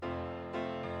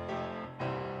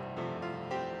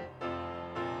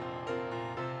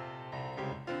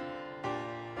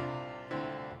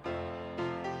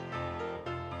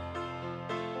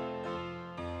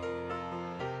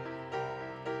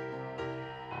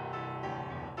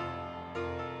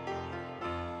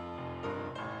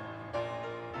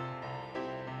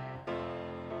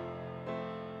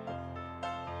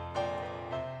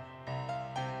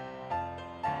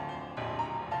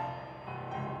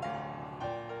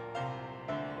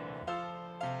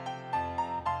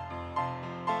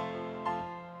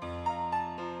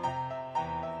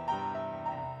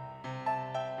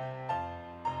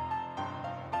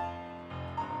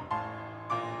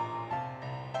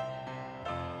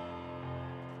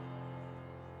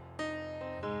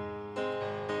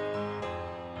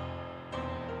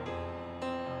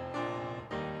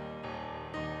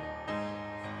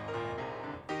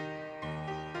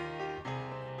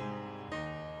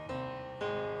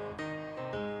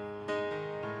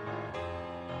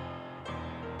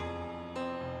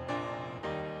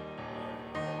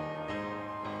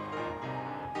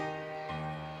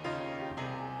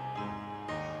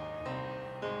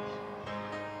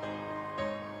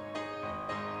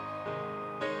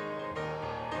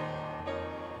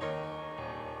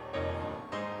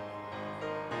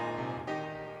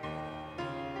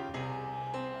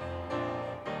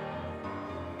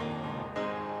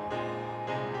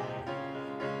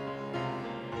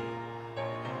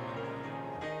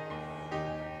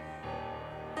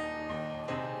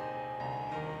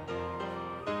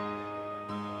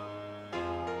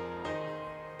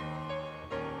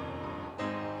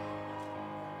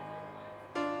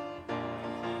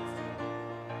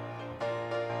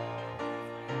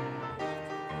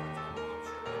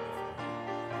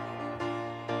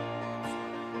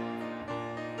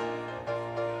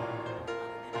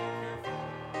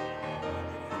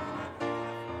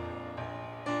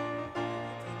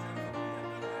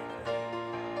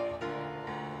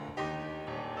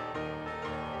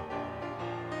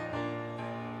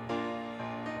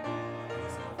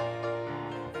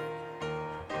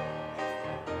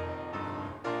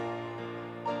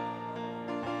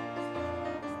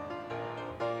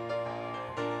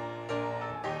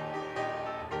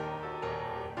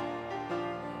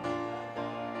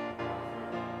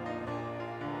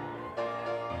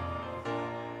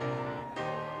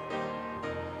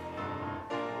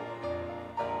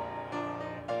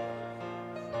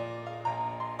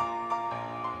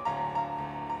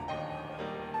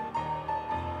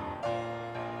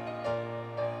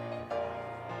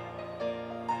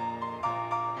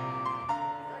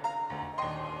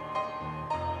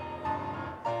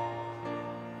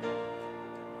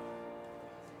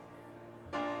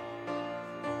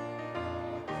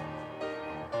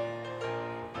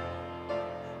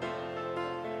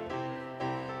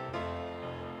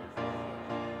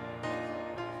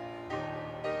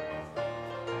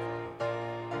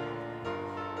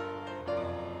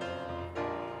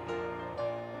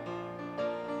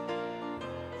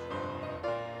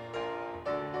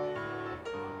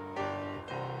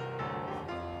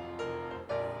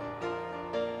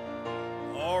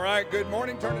right, good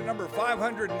morning. Turn to number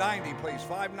 590, please.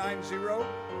 590.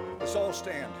 Let's all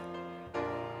stand.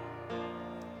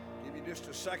 Give you just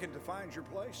a second to find your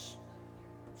place.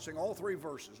 Sing all three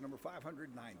verses, number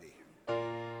 590.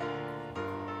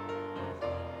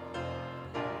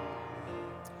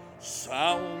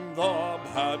 Sound the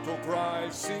battle cry,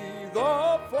 see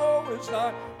the foe is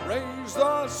nigh, raise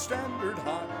the standard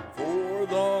high for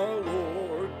the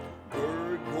Lord.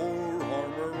 Gird your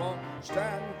armor on,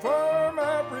 stand firm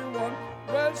everyone,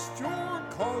 rest your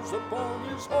cause upon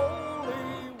his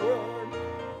holy word.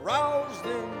 Roused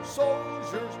in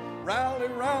soldiers, rally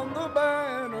round the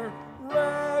banner,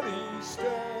 ready,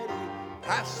 steady,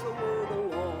 pass the word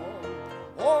along.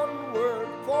 Onward,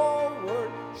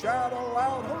 forward, shout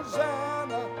aloud,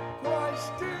 Hosanna,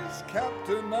 Christ is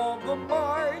captain of the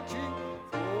mighty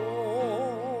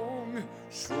throng.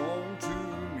 Strong to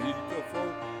meet the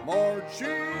foe,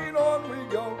 marching on we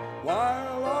go,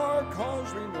 while our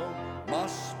cause we know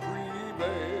must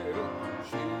prevail.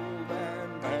 Shield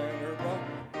and banner run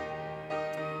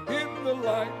in the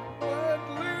light, and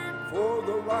lean for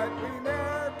the right we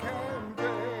ne'er can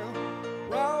fail.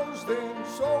 Roused in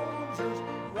soldiers,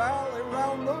 rally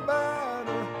round the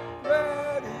banner,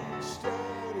 ready,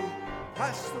 steady,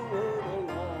 pass the word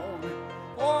along.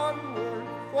 Onward,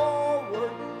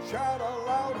 forward, shout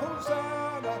aloud,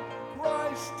 Hosanna,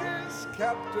 Christ is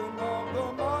captain of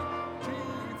the mighty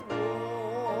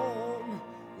throne.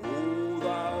 O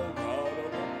thou God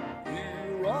of all,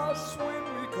 hear us when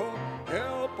we call,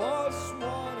 help us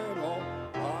one and all,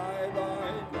 by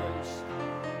thy grace.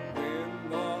 When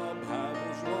the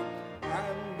battle's won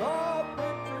and the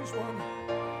victory's won,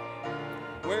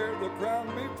 wear the crown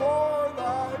before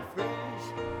thy face.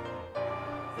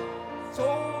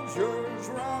 Soldiers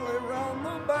rally round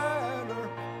the banner,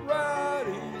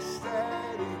 ready,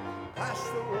 steady, pass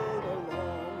the word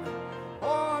along.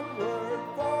 Onward,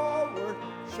 forward,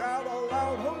 shout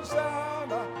aloud,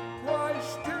 Hosanna,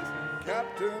 Christ is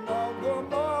captain of the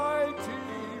mighty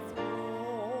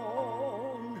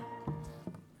throne.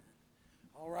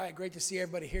 All right, great to see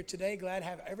everybody here today. Glad to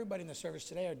have everybody in the service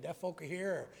today. Our deaf folk are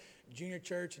here, our junior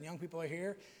church and young people are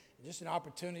here. And just an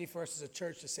opportunity for us as a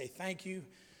church to say thank you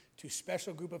to a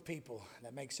special group of people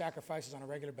that make sacrifices on a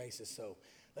regular basis. So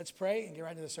let's pray and get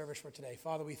right into the service for today.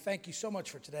 Father, we thank you so much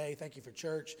for today. Thank you for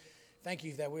church. Thank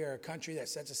you that we are a country that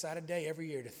sets aside a day every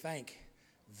year to thank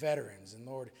veterans. And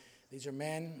Lord, these are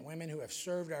men, women who have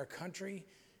served our country.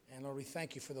 And Lord, we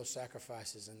thank you for those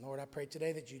sacrifices. And Lord, I pray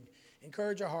today that you'd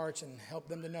encourage our hearts and help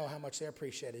them to know how much they're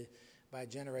appreciated by a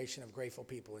generation of grateful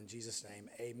people. In Jesus' name,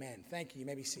 amen. Thank you. You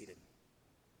may be seated.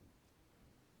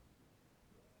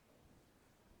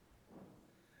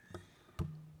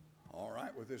 All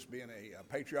right, with this being a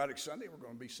patriotic Sunday, we're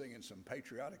going to be singing some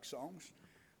patriotic songs.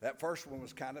 That first one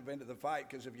was kind of into the fight,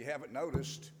 because if you haven't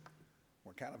noticed,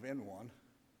 we're kind of in one.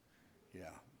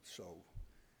 Yeah, so,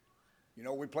 you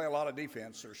know, we play a lot of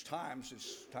defense. There's times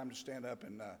it's time to stand up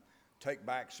and take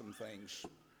back some things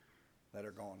that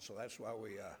are gone. So that's why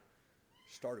we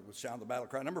started with Sound the Battle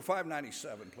Cry. Number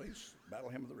 597, please. Battle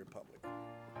Hymn of the Republic.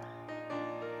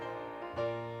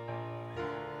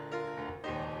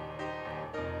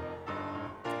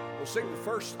 We'll sing the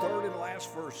first, third, and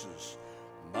last verses.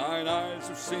 Mine eyes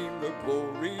have seen the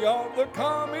glory of the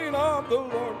coming of the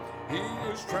Lord. He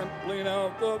is trampling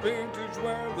out the vintage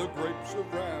where the grapes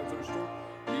of wrath are stored.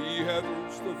 He hath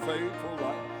loosed the faithful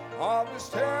light of his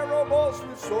terrible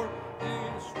swift sword.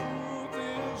 His truth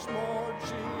is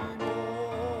marching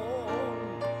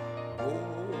on.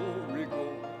 Glory,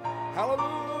 glory,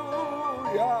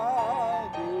 hallelujah.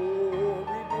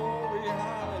 Glory, glory,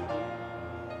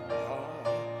 hallelujah.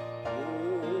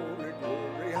 Glory,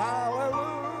 glory,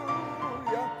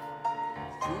 hallelujah.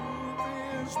 Truth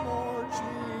is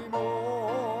marching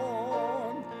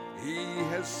on. He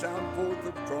has sound forth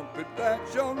the trumpet that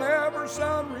shall never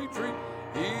sound retreat.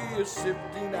 He is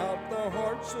sifting out the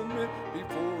hearts of men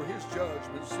before his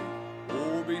judgment seat.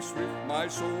 Oh, be swift, my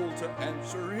soul, to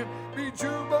answer him. Be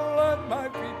jubilant, my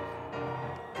feet.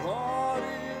 God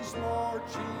is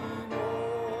marching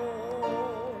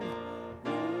on.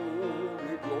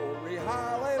 Glory, glory,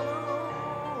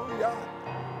 hallelujah.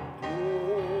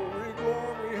 Glory,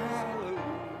 glory,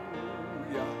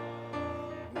 hallelujah.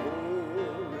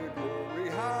 Glory, glory,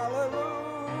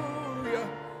 hallelujah.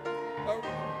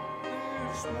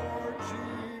 Is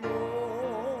marching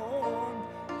on.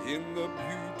 In the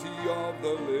beauty of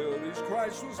the lilies,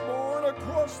 Christ was born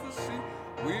across the sea,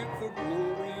 with the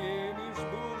glory in his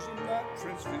bosom that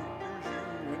transfigures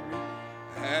you and me.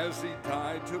 Has he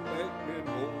died to make men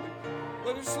holy?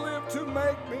 Let us live to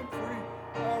make men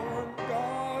free. Our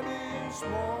God is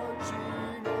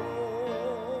marching on.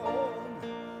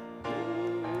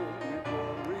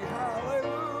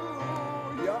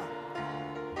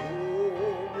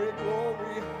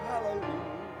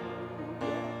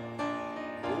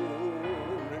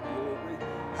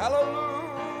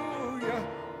 hallelujah,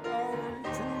 our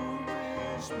troop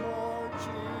is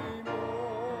marching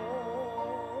on.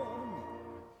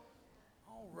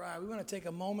 All right, we want to take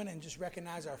a moment and just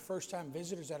recognize our first-time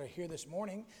visitors that are here this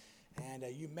morning. And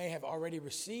you may have already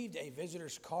received a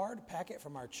visitor's card packet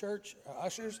from our church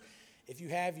ushers. If you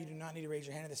have, you do not need to raise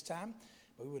your hand at this time.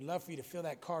 But we would love for you to fill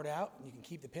that card out. You can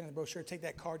keep the pen in the brochure. Take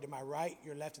that card to my right,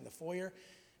 your left in the foyer,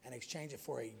 and exchange it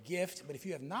for a gift. But if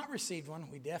you have not received one,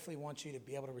 we definitely want you to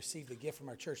be able to receive the gift from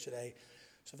our church today.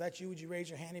 So if that's you, would you raise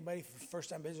your hand? Anybody?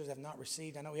 First-time visitors have not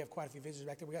received. I know we have quite a few visitors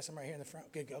back there. We got some right here in the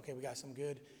front. Good. Okay, we got some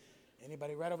good.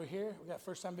 Anybody right over here? We got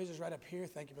first-time visitors right up here.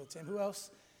 Thank you, Brother Tim. Who else?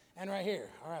 And right here.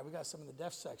 All right, we got some in the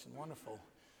deaf section. Wonderful.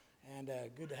 And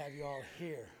good to have you all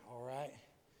here. All right.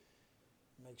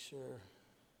 Make sure.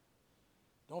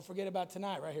 Don't forget about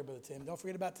tonight right here, Brother Tim. Don't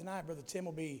forget about tonight. Brother Tim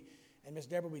will be, and Miss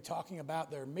Deborah will be talking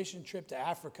about their mission trip to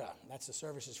Africa. That's the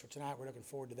services for tonight. We're looking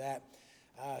forward to that.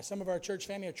 Some of our church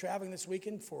family are traveling this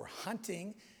weekend for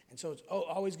hunting. And so it's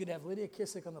always good to have Lydia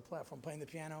Kissick on the platform playing the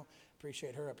piano.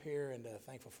 Appreciate her up here and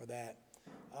thankful for that.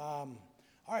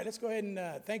 All right, let's go ahead and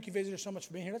thank you, visitors, so much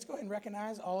for being here. Let's go ahead and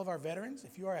recognize all of our veterans.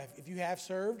 If you have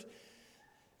served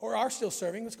or are still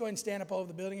serving, let's go ahead and stand up all over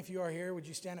the building. If you are here, would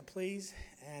you stand up, please?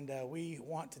 And we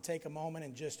want to take a moment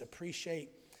and just appreciate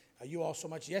you all so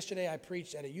much. Yesterday, I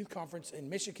preached at a youth conference in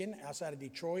Michigan, outside of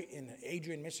Detroit, in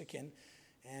Adrian, Michigan.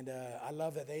 And I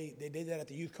love that they did that at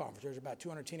the youth conference. There was about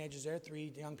 200 teenagers there.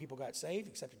 3 young people got saved,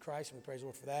 accepted Christ, and we praise the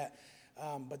Lord for that.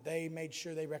 But they made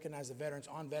sure they recognized the veterans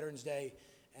on Veterans Day.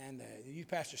 And the youth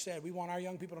pastor said, we want our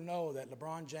young people to know that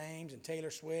LeBron James and Taylor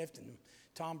Swift and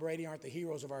Tom Brady aren't the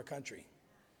heroes of our country.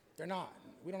 They're not.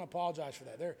 We don't apologize for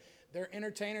that. They're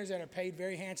entertainers that are paid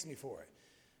very handsomely for it.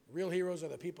 Real heroes are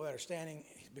the people that are standing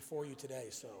before you today.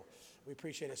 So we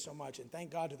appreciate it so much. And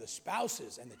thank God to the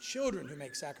spouses and the children who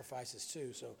make sacrifices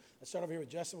too. So let's start over here with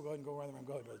Justin. We'll go ahead and go around the room.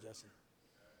 Go ahead, Brother Justin.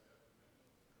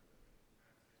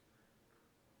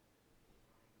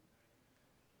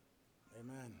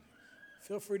 Amen.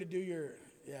 Feel free to do your,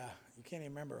 you can't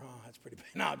even remember, huh? That's pretty bad.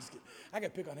 No, I'm just kidding. I got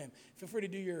to pick on him. Feel free to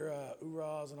do your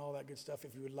oorahs and all that good stuff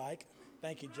if you would like.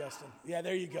 Thank you, Justin. Yeah,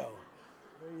 there you go.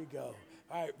 There you go.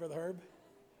 All right, Brother Herb.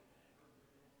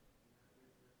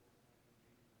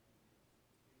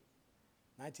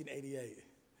 $1988.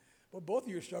 Well, both of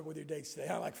you struggle with your dates today.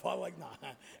 I'm like, Father, like, nah.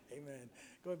 Amen.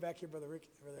 Go back here, Brother Rick,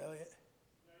 Brother Elliott.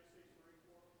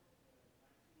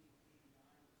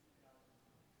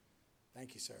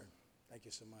 Thank you, sir. Thank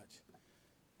you so much.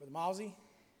 Brother Mosey?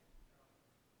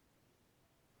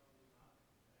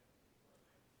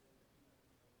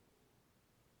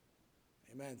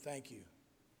 Amen. Thank you.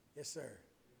 Yes, sir.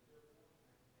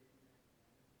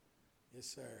 Yes,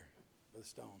 sir. Brother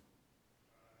Stone.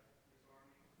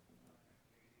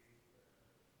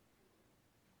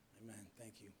 Amen.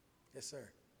 Thank you. Yes, sir.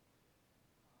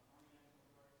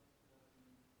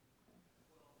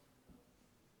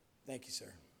 Thank you,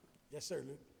 sir. Yes, sir,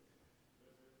 Luke.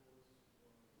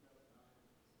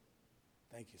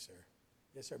 Thank you, sir.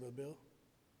 Yes, sir, Brother Bill.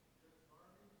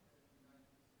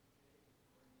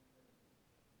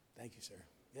 Thank you, sir.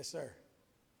 Yes, sir.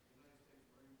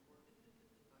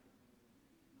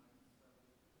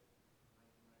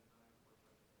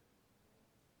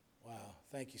 Wow.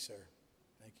 Thank you, sir.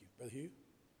 Thank you. Brother Hugh?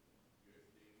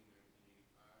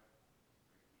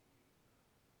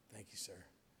 Thank you, sir.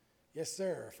 Yes,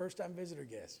 sir. Our first-time visitor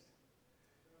guest.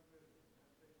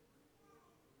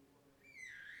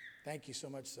 Thank you so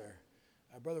much, sir.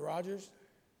 Brother Rogers?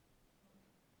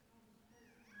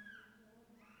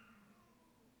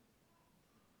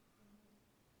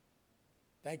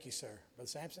 Thank you, sir. Brother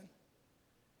Sampson?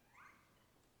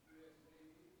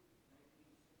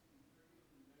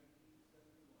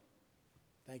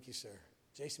 Thank you, sir.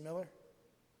 Jason Miller?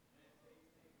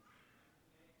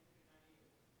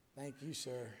 Thank you,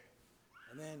 sir.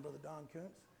 And then Brother Don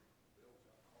Kuntz?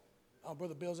 Oh,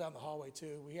 Brother Bill's out in the hallway,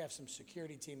 too. We have some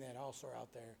security team that also are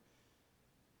out there.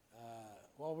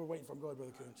 While we're waiting for him, go ahead,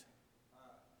 Brother Kuntz.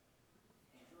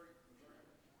 Missouri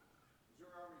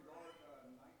Army Guard,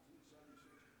 1976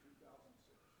 to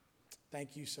 2006.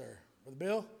 Thank you, sir. Brother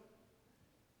Bill?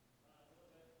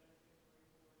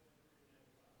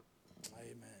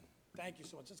 Amen. Thank you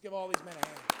so much. Let's give all these men a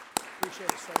hand. Appreciate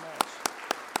it so much.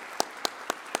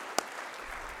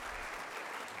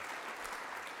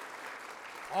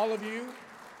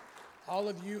 All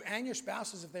of you and your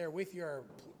spouses, if they are with you, are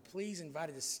please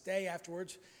invited to stay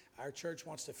afterwards. Our church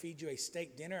wants to feed you a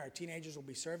steak dinner. Our teenagers will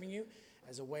be serving you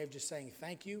as a way of just saying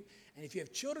thank you. And if you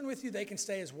have children with you, they can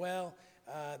stay as well.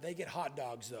 They get hot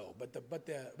dogs though. But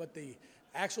the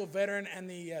actual veteran and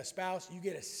the spouse, you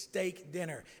get a steak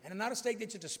dinner. And not a steak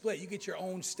that's just a split, you get your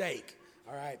own steak,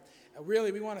 all right?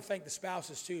 Really, we want to thank the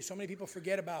spouses too. So many people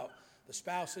forget about the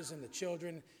spouses and the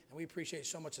children, and we appreciate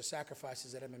so much the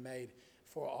sacrifices that have been made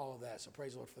for all of that. So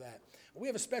praise the Lord for that. We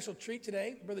have a special treat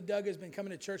today. Brother Doug has been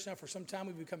coming to church now for some time.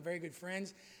 We've become very good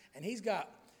friends, and he's got,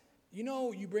 you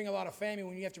know, you bring a lot of family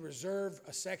when you have to reserve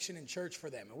a section in church for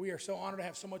them. And we are so honored to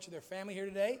have so much of their family here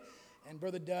today. And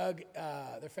Brother Doug,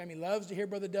 their family loves to hear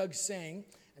Brother Doug sing.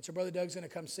 And so Brother Doug's going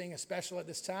to come sing a special at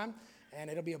this time. And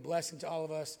it'll be a blessing to all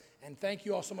of us. And thank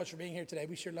you all so much for being here today.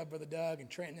 We sure love Brother Doug and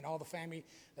Trenton and all the family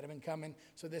that have been coming.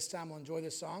 So this time we'll enjoy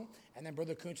this song. And then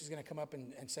Brother Kunch is going to come up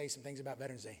and say some things about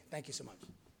Veterans Day. Thank you so much.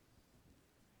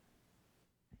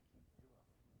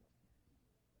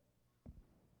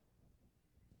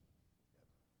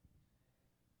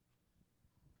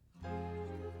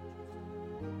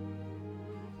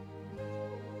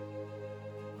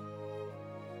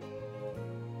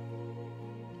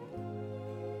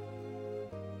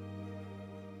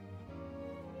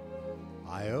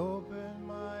 I opened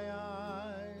my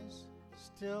eyes,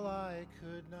 still I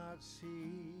could not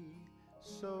see.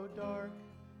 So dark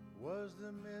was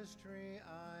the mystery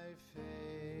I faced.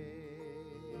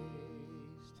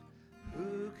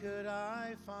 Who could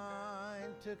I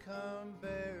find to come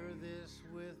bear this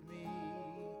with me?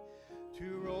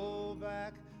 To roll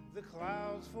back the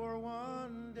clouds for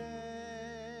one day.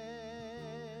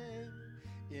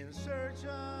 In search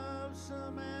of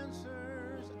some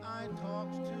answers, I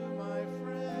talked to my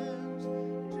friends,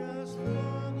 just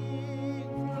longing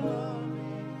for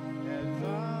loving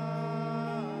advice.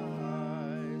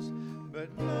 But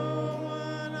no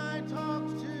one I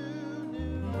talked to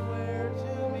knew where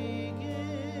to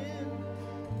begin.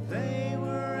 They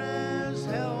were as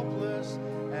helpless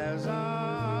as I.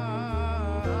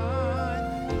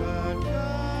 But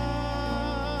God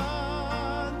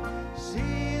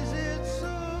sees it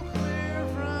so clear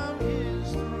from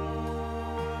His throne.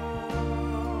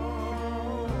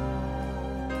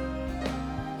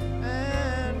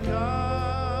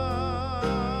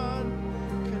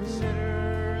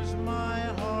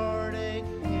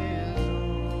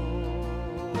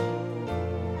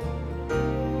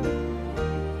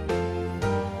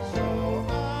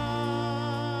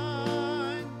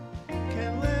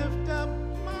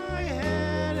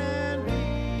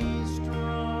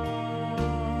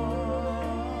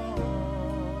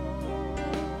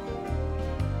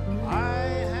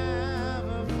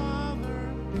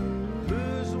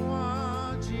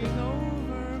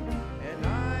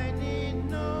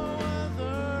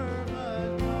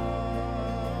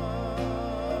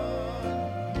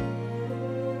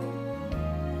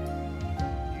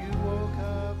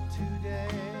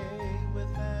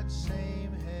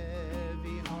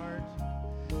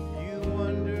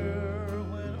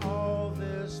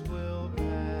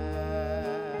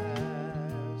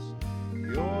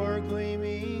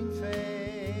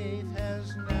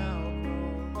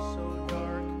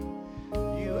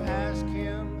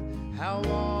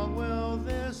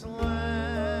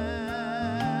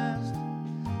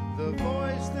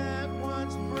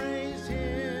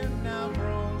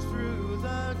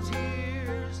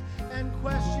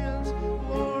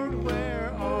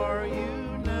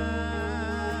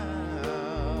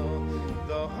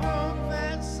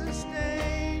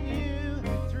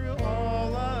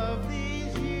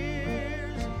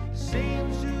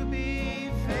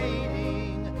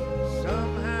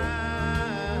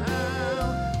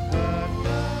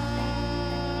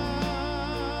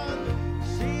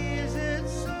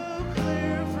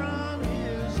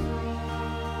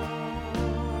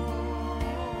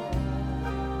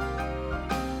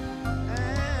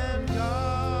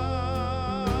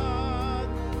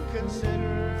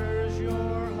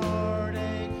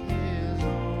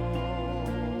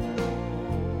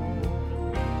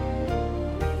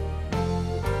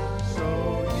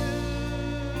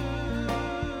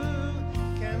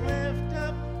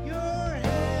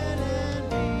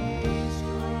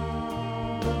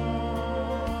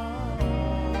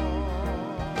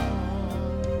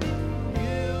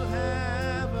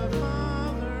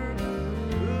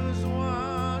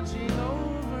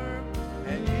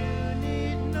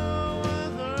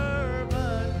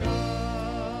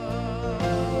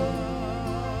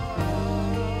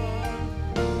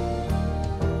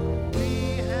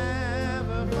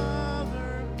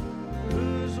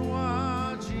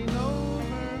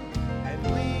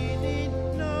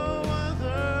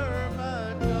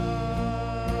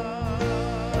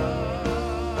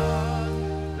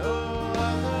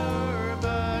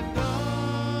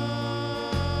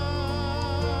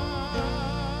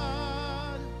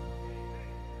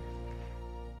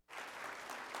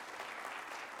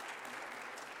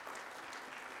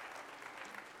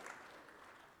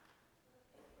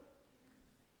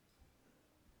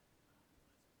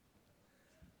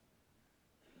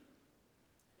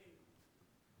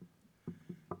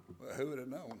 Well, who would have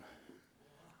known?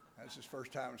 That's his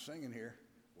first time singing here.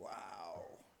 Wow.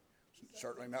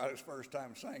 Certainly not his first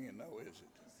time singing, though, is it?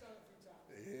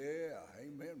 Yeah.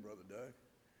 Amen, Brother Doug.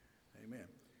 Amen.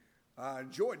 I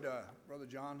enjoyed, Brother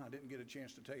John, I didn't get a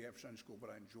chance to tell you after Sunday school, but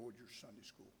I enjoyed your Sunday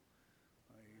school.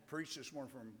 You preached this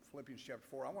morning from Philippians chapter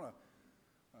 4. I want to,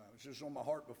 it's just on my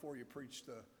heart before you preach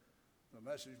the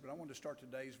message, but I wanted to start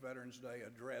today's Veterans Day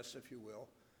address, if you will,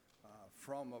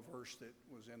 from a verse that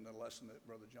was in the lesson that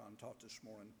Brother John taught this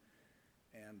morning.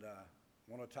 And I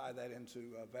want to tie that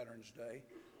into Veterans Day.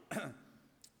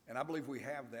 And I believe we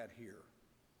have that here.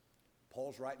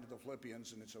 Paul's writing to the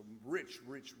Philippians, and it's a rich,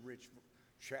 rich, rich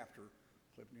chapter,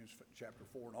 Philippians chapter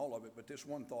 4 and all of it. But this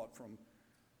one thought from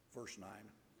verse 9.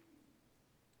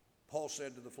 Paul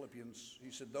said to the Philippians,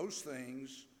 he said, those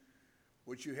things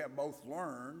which you have both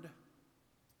learned,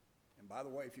 and by the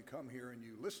way, if you come here and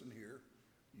you listen here,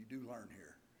 you do learn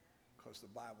here, because the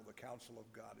Bible, the counsel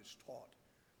of God, is taught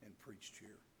and preached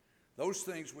here. Those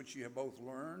things which you have both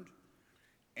learned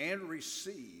and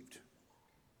received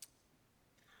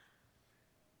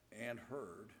and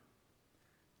heard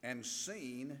and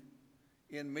seen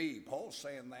in me. Paul's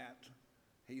saying that.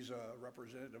 He's a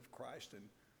representative of Christ, and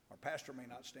our pastor may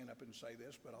not stand up and say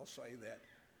this, but I'll say that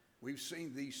we've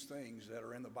seen these things that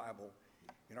are in the Bible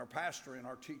in our pastor and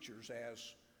our teachers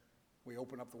as we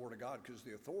open up the Word of God, because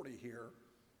the authority here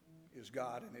is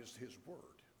God and is His Word.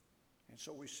 And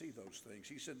so we see those things.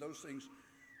 He said, those things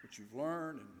which you've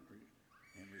learned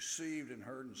and received and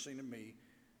heard and seen in me,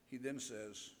 he then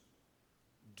says,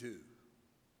 do.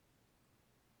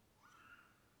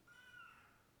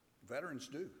 Veterans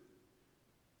do.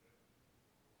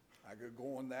 I could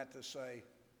go on that to say,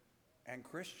 and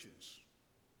Christians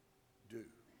do.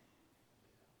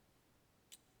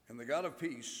 And the God of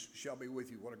peace shall be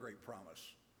with you. What a great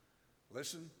promise.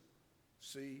 Listen,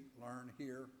 see, learn,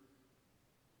 hear,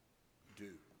 do.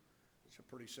 It's a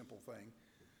pretty simple thing.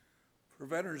 For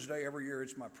Veterans Day every year,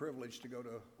 it's my privilege to go to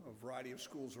a variety of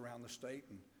schools around the state,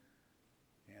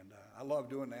 and I love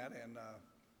doing that. And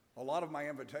a lot of my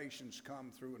invitations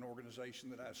come through an organization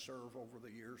that I serve over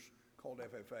the years called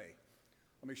FFA.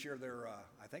 Let me share their,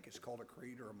 I think it's called a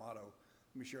creed or a motto.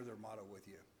 Let me share their motto with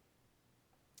you.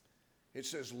 It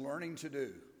says, learning to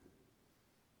do.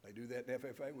 They do that in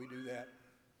FFA. We do that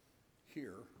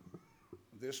here.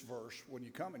 This verse, when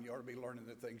you come, and you ought to be learning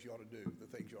the things you ought to do, the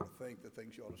things you ought to think, the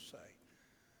things you ought to say.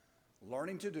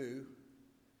 Learning to do,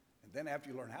 and then after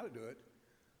you learn how to do it,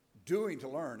 doing to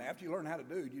learn. After you learn how to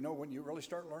do, you know when you really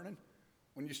start learning?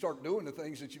 When you start doing the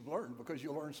things that you've learned, because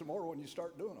you'll learn some more when you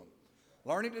start doing them.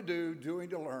 Learning to do, doing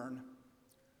to learn.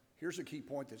 Here's a key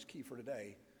point that's key for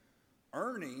today.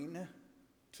 Earning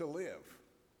to live.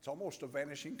 It's almost a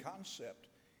vanishing concept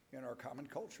in our common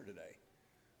culture today.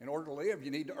 In order to live, you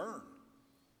need to earn.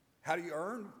 How do you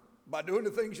earn? By doing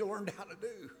the things you learned how to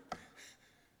do.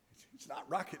 It's not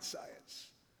rocket science.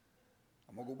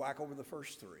 I'm going to go back over the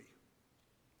first three.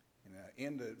 And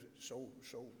end it so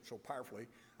powerfully.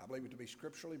 I believe it to be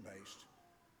scripturally based.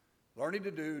 Learning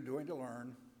to do, doing to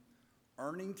learn,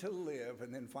 earning to live,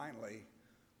 and then finally,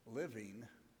 living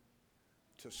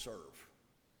to serve.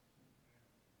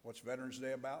 What's Veterans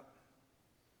Day about?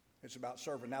 It's about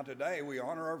serving. Now today we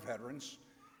honor our veterans,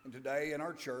 and today in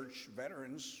our church,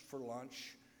 veterans for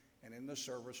lunch and in the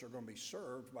service are going to be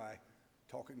served by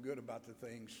talking good about the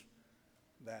things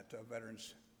that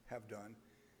veterans have done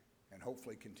and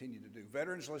hopefully continue to do.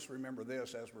 Veterans, let's remember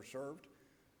this, as we're served,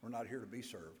 we're not here to be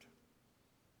served.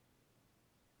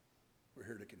 We're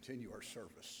here to continue our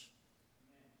service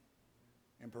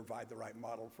and provide the right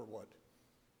model for what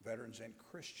veterans and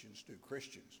Christians do.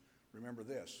 Christians, remember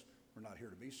this, we're not here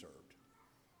to be served.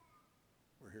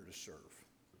 We're here to serve.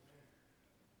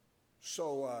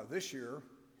 So this year,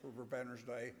 for Veterans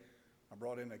Day, I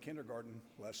brought in a kindergarten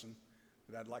lesson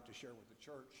that I'd like to share with the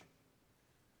church.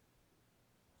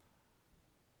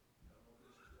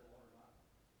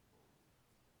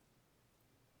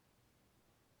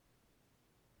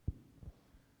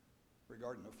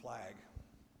 Regarding the flag.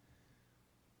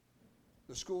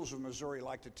 The schools of Missouri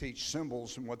like to teach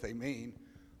symbols and what they mean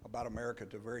about America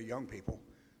to very young people.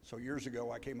 So years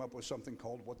ago, I came up with something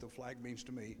called What the Flag Means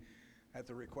to Me at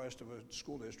the request of a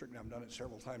school district, and I've done it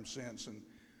several times since. And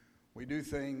we do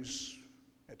things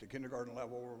at the kindergarten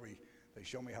level where they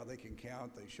show me how they can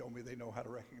count. They show me they know how to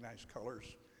recognize colors.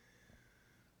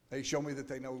 They show me that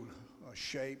they know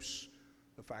shapes,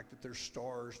 the fact that there's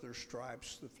stars, there's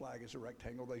stripes, the flag is a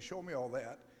rectangle. They show me all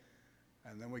that.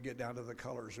 And then we get down to the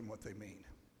colors and what they mean.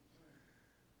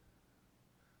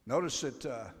 Notice that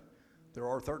there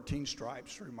are 13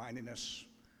 stripes reminding us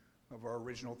of our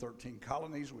original 13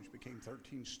 colonies, which became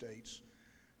 13 states.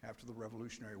 after the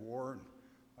Revolutionary War and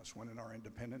us winning our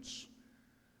independence.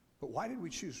 But why did we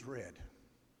choose red?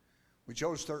 We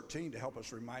chose 13 to help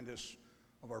us remind us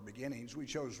of our beginnings. We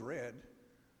chose red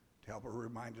to help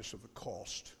remind us of the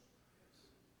cost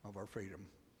of our freedom.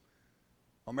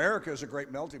 America is a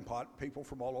great melting pot, people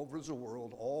from all over the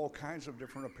world, all kinds of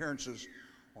different appearances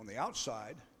on the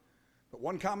outside. But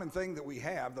one common thing that we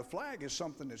have, the flag is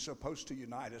something that's supposed to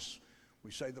unite us.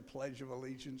 We say the Pledge of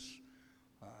Allegiance.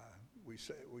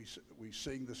 We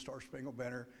sing the Star Spangled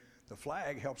Banner. The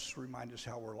flag helps remind us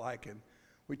how we're like. And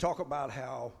we talk about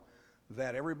how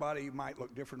that everybody might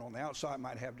look different on the outside,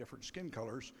 might have different skin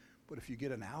colors, but if you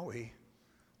get an owie,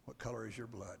 what color is your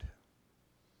blood?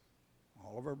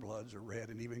 All of our bloods are red,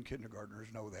 and even kindergartners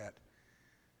know that.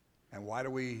 And why do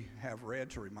we have red?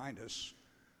 To remind us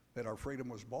that our freedom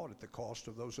was bought at the cost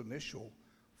of those initial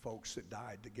folks that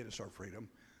died to get us our freedom,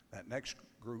 that next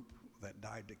group that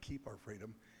died to keep our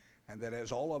freedom, and that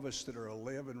as all of us that are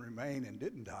alive and remain and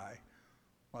didn't die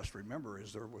must remember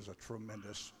is there was a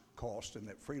tremendous cost, and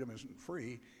that freedom isn't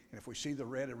free. And if we see the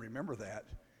red and remember that,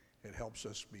 it helps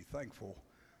us be thankful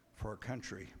for our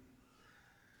country.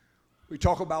 We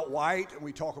talk about white, and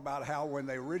we talk about how when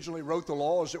they originally wrote the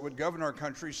laws that would govern our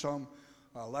country some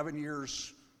 11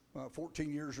 years,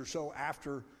 14 years or so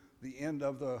after the end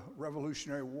of the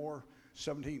Revolutionary War,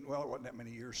 it wasn't that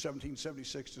many years,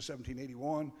 1776 to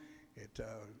 1781,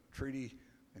 treaty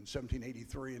in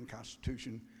 1783 and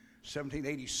Constitution.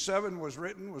 1787 was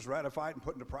written, was ratified and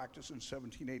put into practice in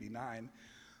 1789.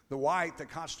 The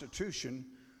Constitution,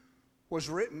 was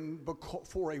written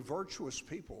for a virtuous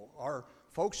people. Our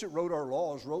folks that wrote our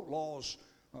laws wrote laws.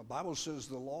 Bible says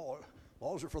the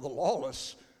laws are for the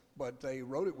lawless, but they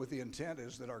wrote it with the intent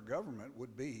is that our government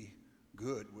would be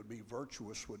good, would be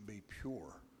virtuous, would be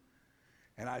pure.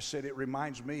 And I said it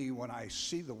reminds me when I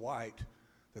see the white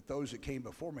that those that came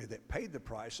before me that paid the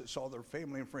price, that saw their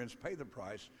family and friends pay the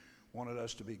price, wanted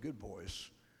us to be good boys,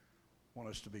 want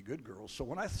us to be good girls. So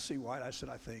when I see white, I said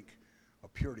I think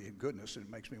of purity and goodness, and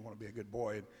it makes me want to be a good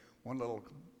boy. And one little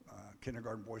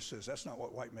kindergarten boy says, that's not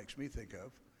what white makes me think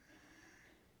of.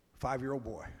 5-year-old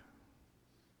boy.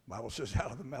 Bible says,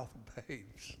 out of the mouth of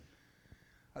babes.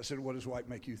 I said, what does white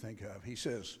make you think of? He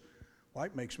says,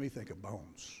 white makes me think of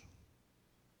bones.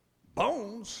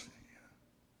 Bones?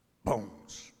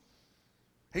 Bones.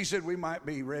 He said, we might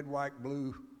be red, white,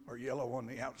 blue, or yellow on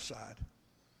the outside,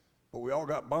 but we all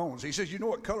got bones. He says, you know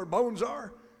what color bones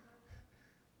are?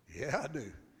 Yeah, I do.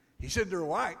 He said, they're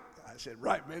white. I said,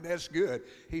 right, man, that's good.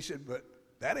 He said, but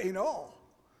that ain't all.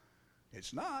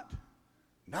 It's not.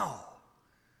 No.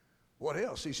 What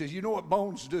else? He says, you know what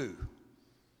bones do?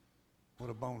 What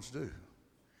do bones do?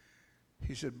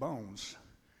 He said, bones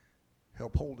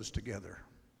help hold us together,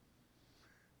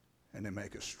 and they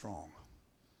make us strong.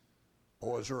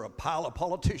 Boy, is there a pile of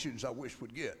politicians I wish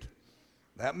would get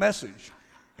that message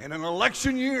in an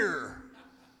election year.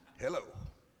 Hello.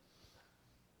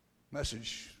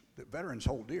 Message that veterans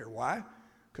hold dear. Why?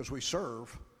 Because we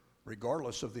serve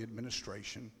regardless of the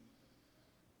administration.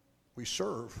 We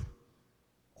serve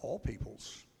all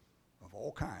peoples of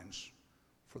all kinds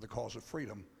for the cause of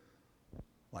freedom,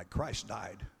 like Christ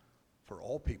died for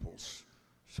all peoples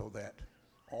so that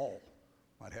all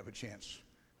might have a chance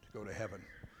to go to heaven.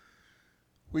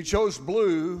 We chose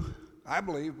blue, I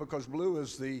believe, because blue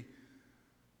is the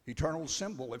eternal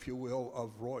symbol, if you will,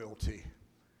 of royalty.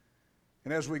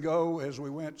 And as we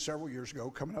went several years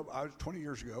ago, 20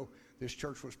 years ago, this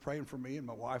church was praying for me and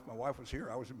my wife. My wife was here.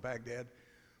 I was in Baghdad.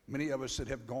 Many of us that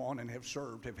have gone and have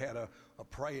served have had a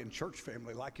praying church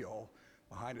family like y'all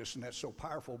behind us, and that's so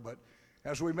powerful. But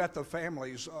as we met the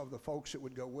families of the folks that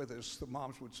would go with us, the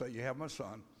moms would say, you have my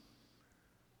son,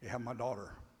 you have my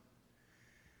daughter.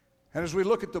 And as we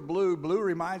look at the blue, blue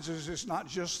reminds us it's not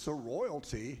just the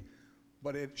royalty,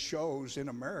 but it shows in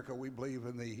America we believe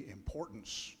in the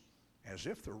importance, as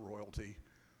if they're royalty,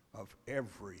 of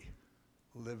every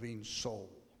living soul.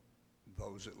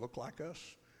 Those that look like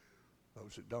us,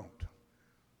 those that don't.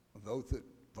 Those that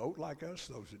vote like us,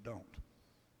 those that don't.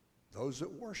 Those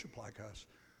that worship like us,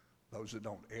 those that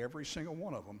don't. Every single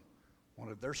one of them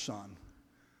wanted their son,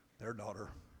 their daughter,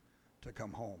 to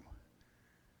come home.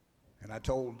 And I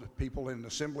told people in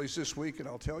assemblies this week, and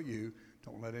I'll tell you,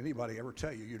 don't let anybody ever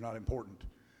tell you you're not important.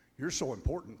 You're so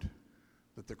important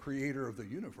that the creator of the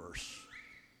universe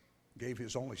gave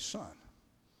his only son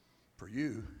for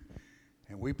you,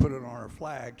 and we put it on our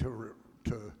flag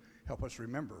to help us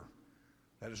remember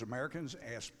that as Americans,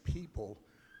 as people,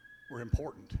 we're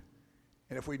important.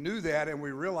 And if we knew that and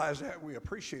we realized that, we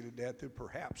appreciated that, then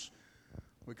perhaps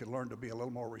we could learn to be a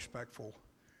little more respectful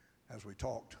as we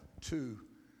talked to,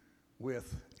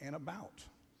 with, and about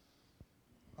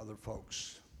other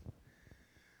folks.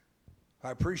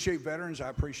 I appreciate veterans. I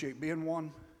appreciate being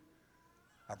one.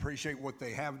 I appreciate what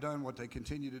they have done, what they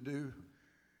continue to do.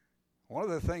 One of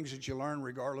the things that you learn,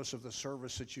 regardless of the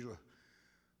service that you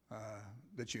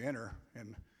enter,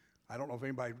 and I don't know if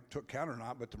anybody took count or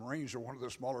not, but the Marines are one of the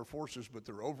smaller forces, but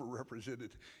they're overrepresented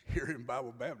here in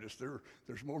Bible Baptist.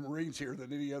 There's more Marines here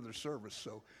than any other service.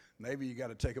 So Navy, you got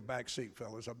to take a back seat,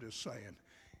 fellas. I'm just saying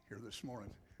here this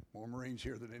morning. More Marines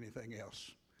here than anything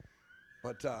else.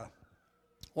 But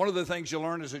one of the things you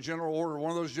learn is a general order.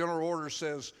 One of those general orders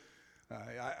says,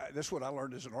 this is what I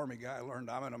learned as an Army guy. I learned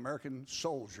I'm an American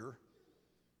soldier.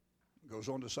 It goes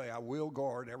on to say, I will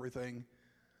guard everything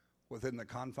within the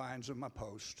confines of my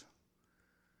post.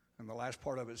 And the last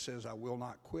part of it says, I will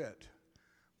not quit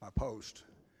my post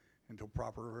until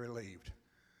properly relieved.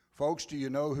 Folks, do you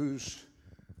know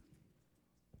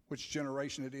which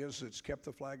generation it is that's kept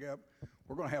the flag up?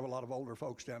 We're going to have a lot of older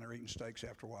folks down there eating steaks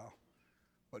after a while.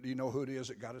 But do you know who it is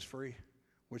that got us free?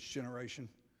 Which generation?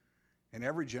 In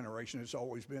every generation, it's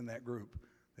always been that group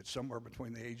that's somewhere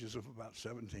between the ages of about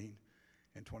 17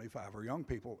 and 25. Or young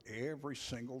people, every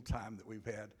single time that we've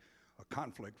had a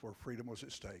conflict where freedom was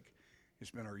at stake,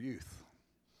 it's been our youth.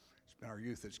 It's been our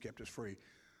youth that's kept us free.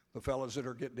 The fellas that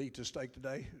are getting to eat the steak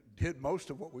today did most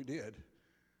of what we did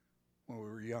when we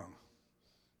were young.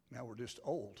 Now we're just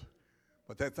old.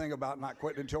 But that thing about not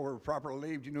quitting until we're properly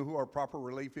relieved, you know who our proper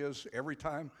relief is every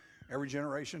time, every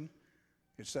generation?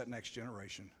 It's that next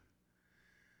generation.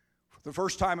 For the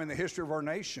first time in the history of our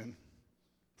nation,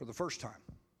 for the first time,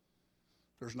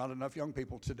 there's not enough young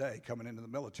people today coming into the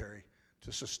military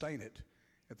to sustain it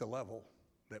at the level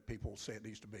that people say it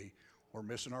needs to be. We're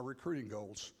missing our recruiting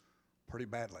goals pretty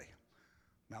badly.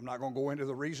 Now, I'm not going to go into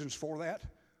the reasons for that.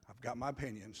 I've got my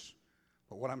opinions.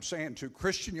 But what I'm saying to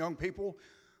Christian young people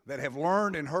that have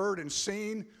learned and heard and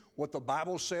seen what the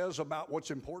Bible says about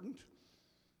what's important,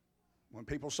 when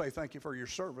people say thank you for your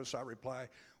service, I reply,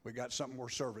 we got something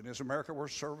worth serving. Is America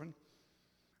worth serving?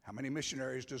 How many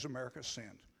missionaries does America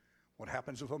send? What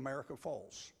happens if America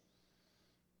falls?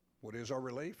 What is our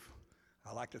relief?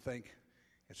 I like to think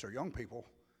it's our young people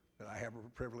that I have a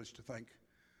privilege to thank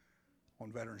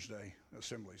on Veterans Day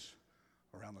assemblies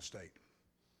around the state.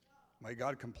 May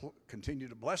God continue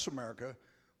to bless America.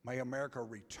 May America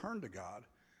return to God.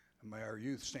 And may our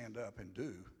youth stand up and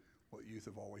do what youth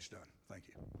have always done. Thank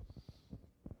you.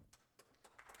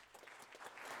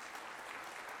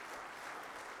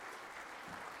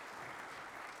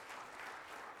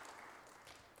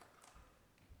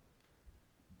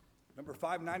 Number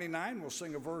 599, we'll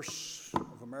sing a verse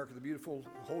of America the Beautiful,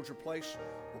 Hold Your Place.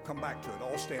 We'll come back to it.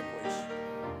 All stand, please.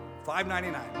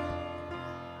 599.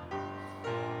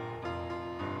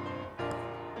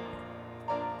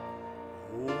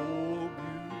 Oh,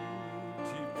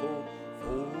 beautiful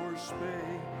for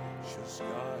spacious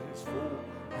skies full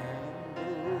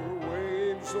amber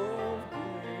waves of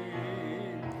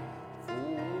green,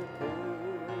 for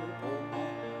purple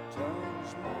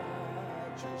mountains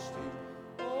majesty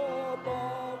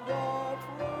above the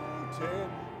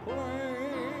fruited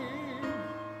plain.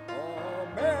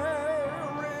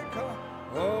 America,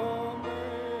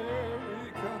 America,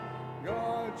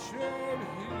 God shed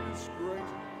his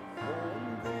grace on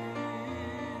thee,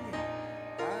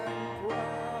 and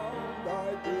crowned thy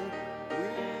good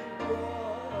with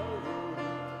brotherhood,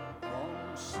 from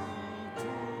sea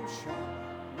to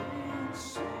shining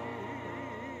sea.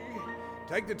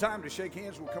 Take the time to shake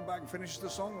hands. We'll come back and finish the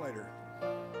song later.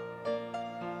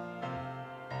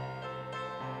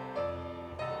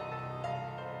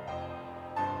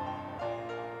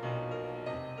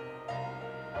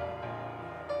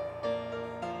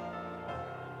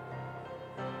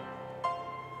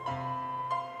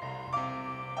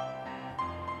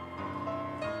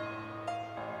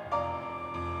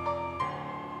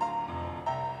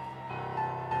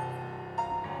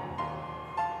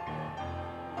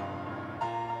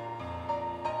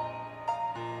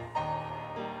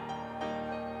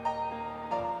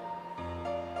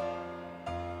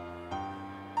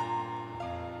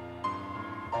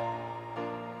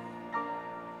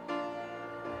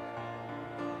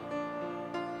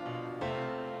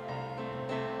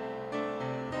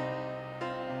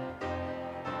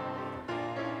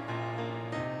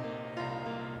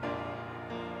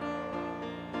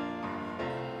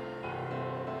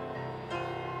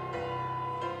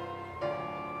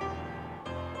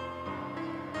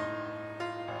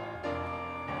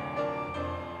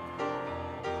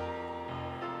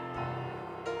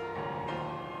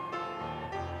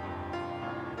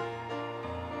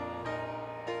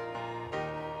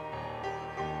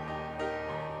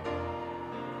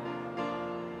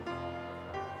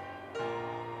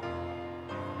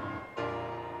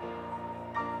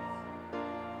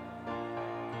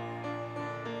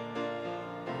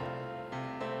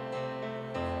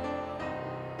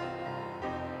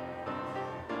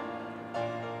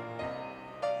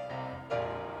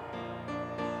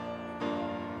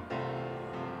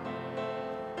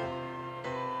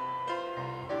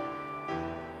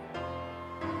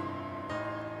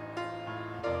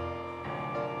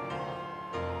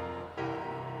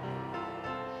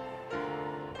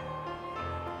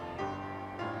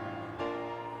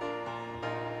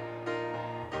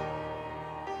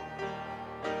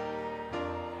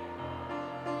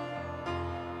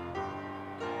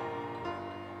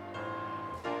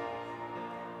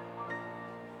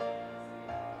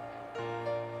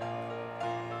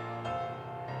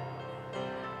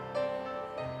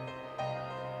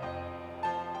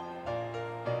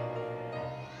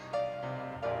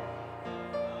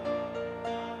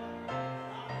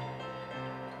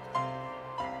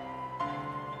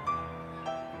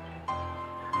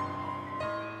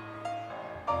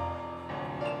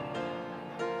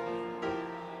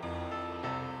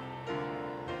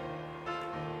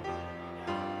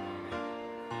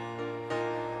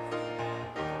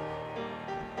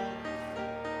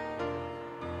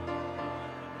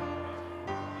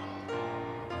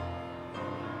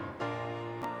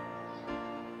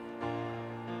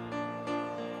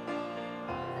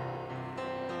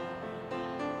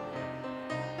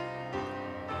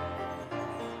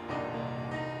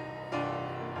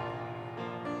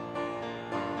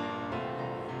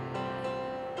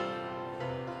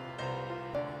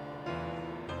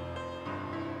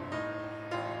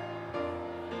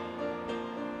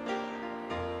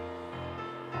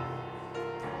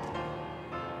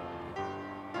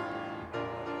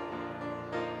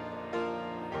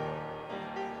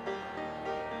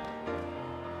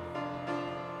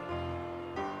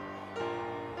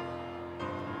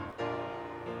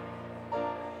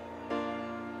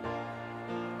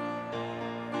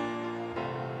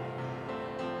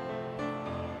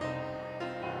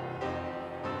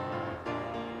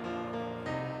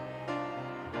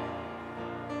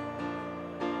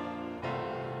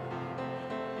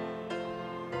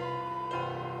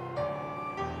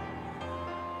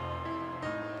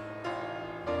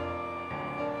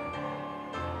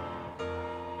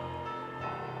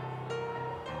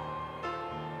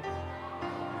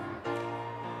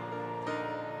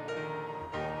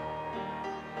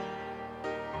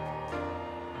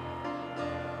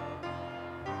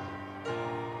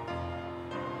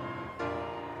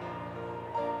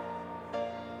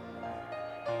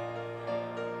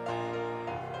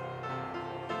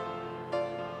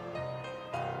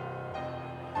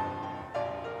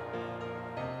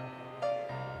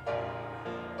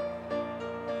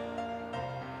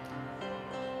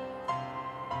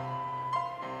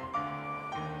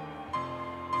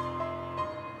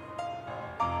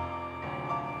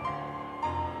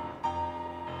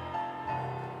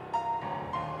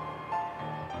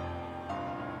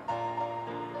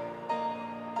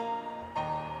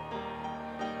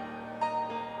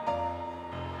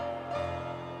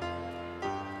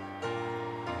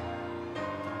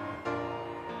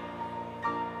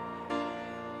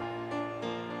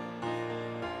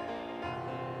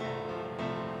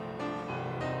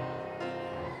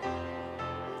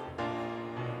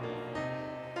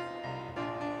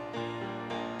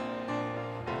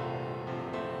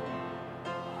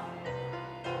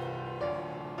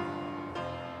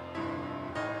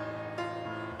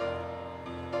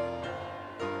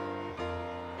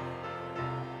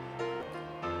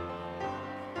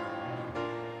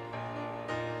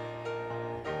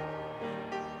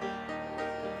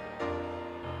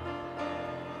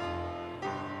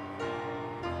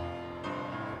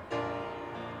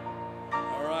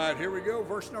 right, here we go.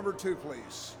 Verse number 2,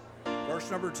 please. Verse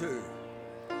number 2.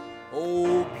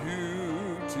 Oh,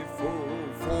 beautiful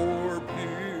for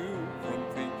pilgrim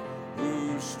feet,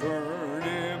 whose stern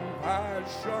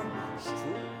impassion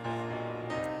stream,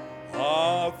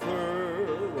 a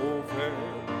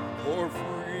thoroughfare for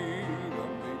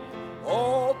freedom meet,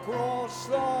 all across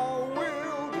the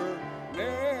wilderness.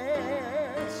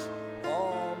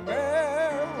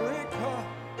 America,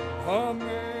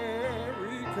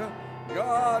 America,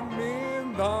 God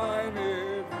mend thine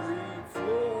every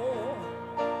flaw,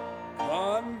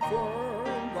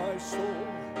 confirm thy soul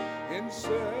in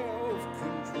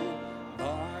self-control,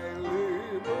 thy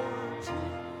liberty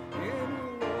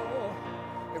in law.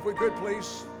 If we could,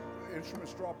 please,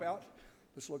 instruments drop out.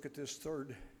 Let's look at this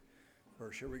third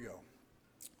verse. Here we go.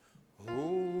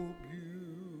 Oh,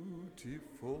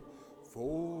 beautiful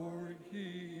for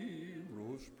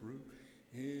heroes prove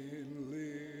in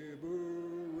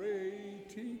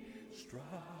liberating strife,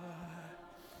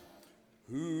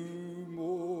 who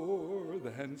more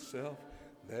than self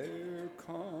their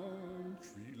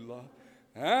country love,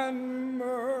 and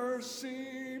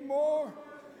mercy more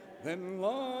than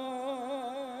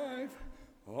life.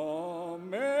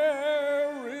 America,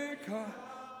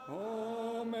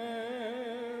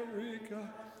 America,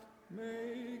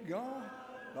 may God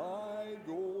thy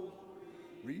gold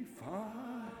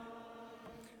refine,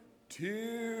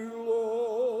 till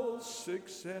all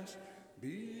success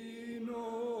be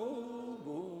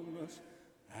nobleness,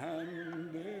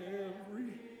 and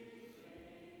every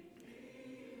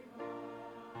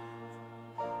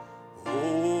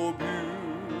oh,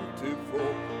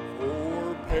 beautiful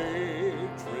for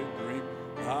patriot dream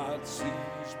that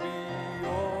sees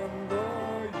beyond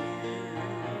the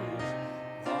years,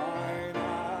 thine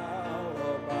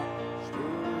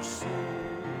alabaster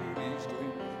cities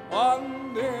gleam,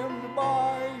 undimmed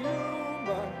by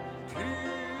human tears.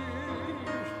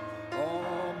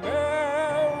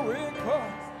 America,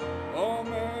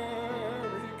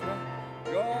 America,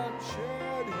 God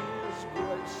shed his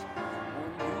grace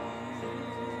on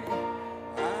thee,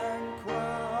 and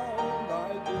crowned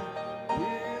thy deed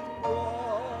with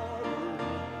brotherhood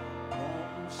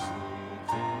from sea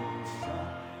to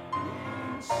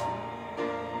shining sea.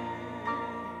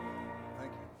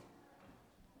 Thank you.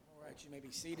 All right, you may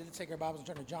be seated. Let's take our Bibles and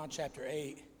turn to John chapter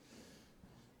 8.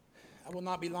 I will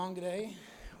not be long today.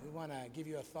 We want to give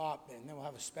you a thought, and then we'll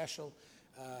have a special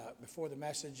before the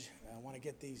message. I want to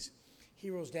get these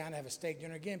heroes down to have a steak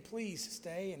dinner. Again, please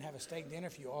stay and have a steak dinner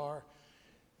if you are.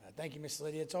 Thank you, Miss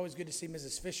Lydia. It's always good to see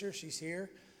Mrs. Fisher. She's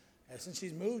here. Since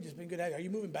she's moved, it's been good to have you. Are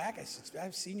you moving back?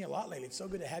 I've seen you a lot lately. It's so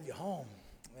good to have you home.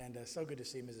 And so good to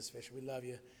see Mrs. Fisher. We love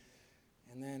you.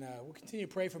 And then we'll continue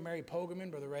to pray for Mary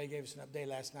Pogeman. Brother Ray gave us an update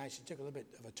last night. She took a little bit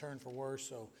of a turn for worse,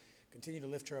 so continue to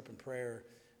lift her up in prayer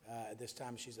at this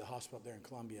time. She's at the hospital up there in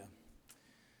Columbia.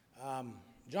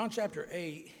 John chapter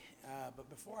 8. But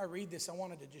before I read this, I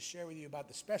wanted to just share with you about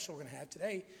the special we're going to have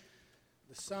today.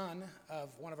 The son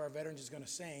of one of our veterans is going to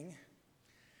sing.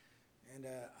 And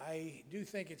I do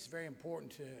think it's very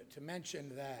important to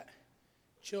mention that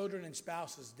children and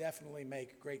spouses definitely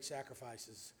make great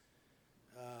sacrifices.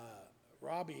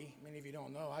 Robbie, many of you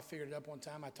don't know, I figured it up one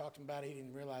time. I talked to him about it. He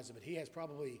didn't realize it, but he has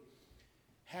probably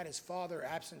had his father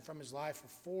absent from his life for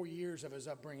 4 years of his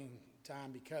upbringing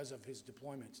time because of his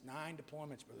deployments. 9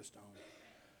 deployments, Brother Stone.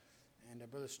 And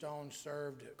Brother Stone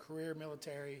served career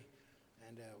military,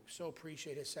 and so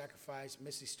appreciate his sacrifice.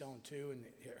 Missy Stone, too, and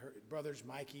her brothers,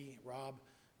 Mikey, Rob,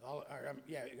 all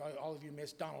of you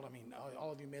missed, Donald,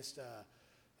 all of you missed a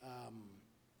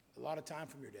lot of time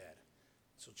from your dad.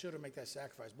 So children make that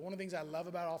sacrifice. But one of the things I love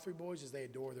about all 3 boys is they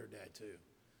adore their dad, too.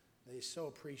 They so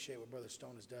appreciate what Brother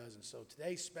Stone does. And so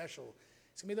today's special,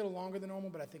 it's going to be a little longer than normal,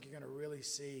 but I think you're going to really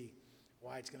see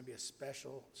why it's going to be a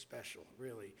special,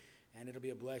 really. And it'll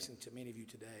be a blessing to many of you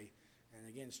today. And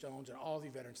again, Stones and all of you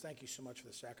veterans, thank you so much for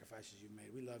the sacrifices you've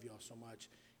made. We love you all so much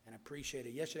and appreciate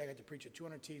it. Yesterday I got to preach to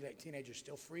 200 teenagers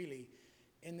still freely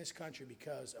in this country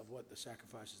because of what the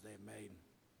sacrifices they have made.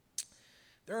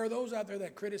 There are those out there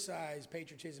that criticize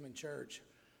patriotism in church,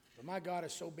 but my God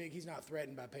is so big, he's not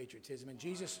threatened by patriotism. And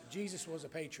Jesus was a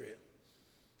patriot.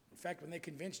 In fact, when they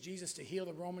convinced Jesus to heal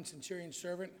the Roman centurion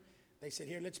servant, they said,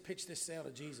 here, let's pitch this sale to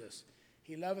Jesus.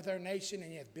 He loveth our nation,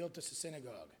 and he hath built us a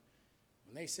synagogue.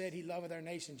 When they said he loveth our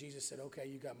nation, Jesus said, okay,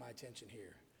 you got my attention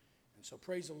here. And so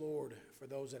praise the Lord for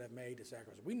those that have made the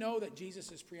sacrifice. We know that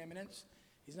Jesus is preeminence.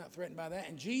 He's not threatened by that.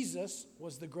 And Jesus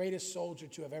was the greatest soldier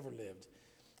to have ever lived.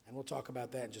 And we'll talk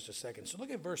about that in just a second. So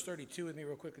look at verse 32 with me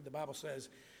real quickly. The Bible says,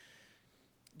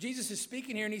 Jesus is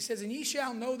speaking here, and he says, and ye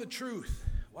shall know the truth.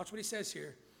 Watch what he says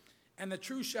here. And the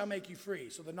truth shall make you free.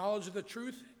 So the knowledge of the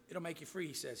truth it'll make you free,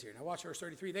 he says here. Now watch verse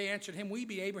 33. They answered him, we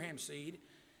be Abraham's seed,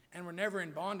 and were never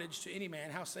in bondage to any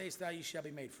man. How sayest thou, ye shall be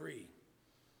made free?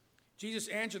 Jesus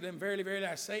answered them, verily, verily,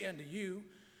 I say unto you,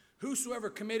 whosoever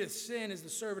committeth sin is the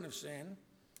servant of sin,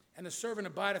 and the servant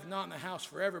abideth not in the house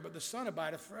forever, but the Son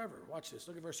abideth forever. Watch this.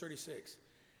 Look at verse 36.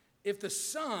 If the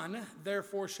Son,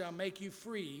 therefore, shall make you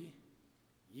free,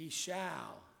 ye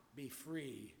shall be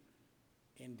free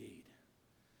indeed.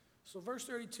 So verse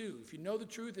 32, if you know the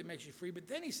truth, it makes you free. But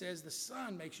then he says the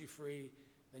Son makes you free,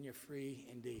 then you're free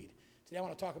indeed. Today I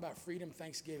want to talk about freedom,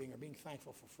 thanksgiving, or being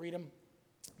thankful for freedom.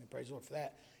 And praise the Lord for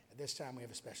that. At this time we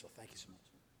have a special. Thank you so much.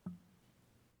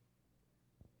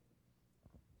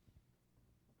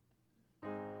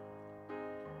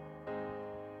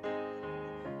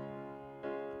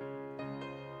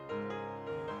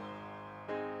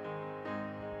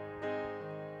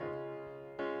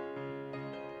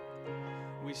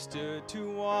 We stood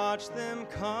to watch them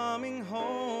coming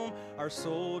home, our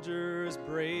soldiers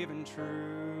brave and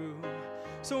true.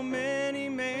 So many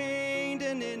maimed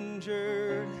and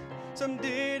injured, some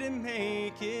didn't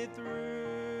make it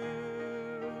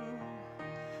through.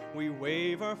 We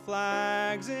wave our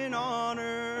flags in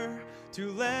honor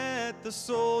to let the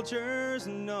soldiers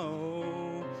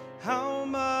know how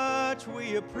much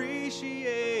we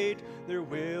appreciate their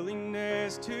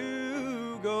willingness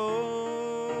to go.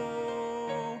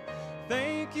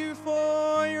 Thank you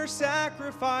for your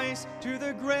sacrifice to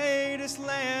the greatest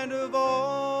land of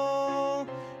all.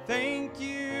 Thank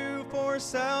you for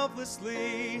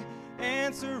selflessly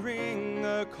answering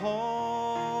the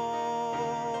call.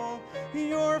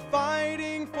 You're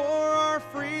fighting for our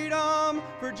freedom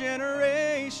for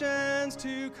generations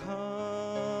to come.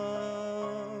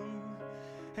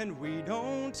 And we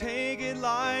don't take it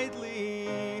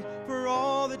lightly for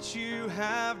all that you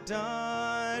have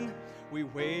done. We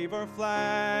wave our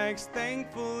flags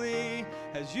thankfully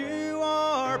as you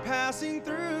are passing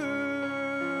through,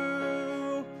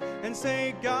 and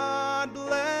say, God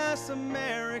bless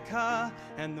America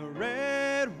and the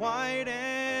red, white,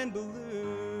 and blue.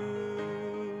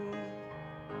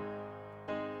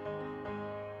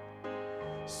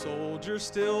 Soldiers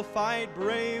still fight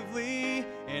bravely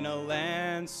in a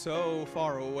land so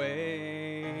far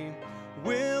away.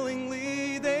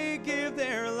 Willingly they give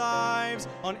their lives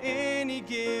on any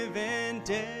given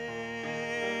day.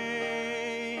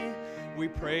 We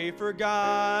pray for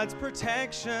God's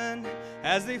protection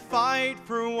as they fight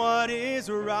for what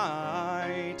is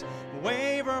right.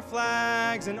 Wave our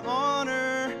flags in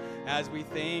honor as we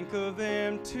think of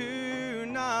them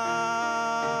tonight.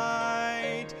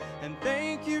 And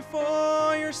thank you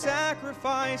for your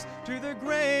sacrifice to the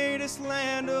greatest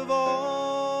land of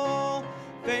all.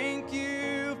 Thank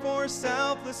you for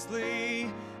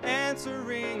selflessly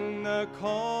answering the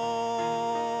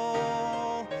call.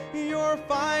 You're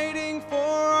fighting for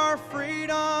our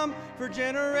freedom for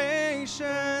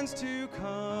generations to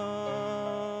come.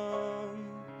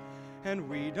 And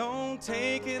we don't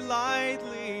take it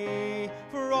lightly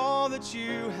for all that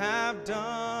you have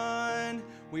done.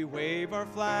 We wave our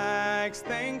flags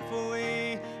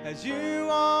thankfully as you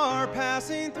are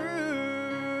passing through,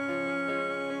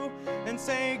 and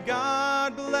say,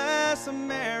 God bless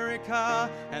America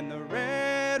and the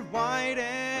red, white,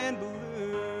 and blue.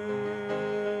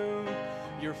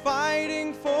 You're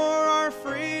fighting for our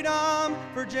freedom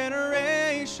for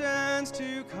generations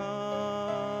to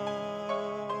come.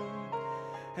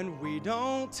 And we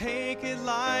don't take it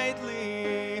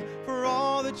lightly for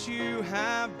all that you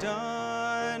have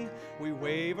done. We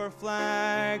wave our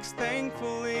flags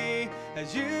thankfully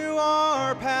as you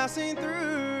are passing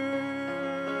through,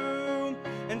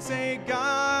 and say,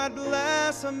 God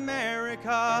bless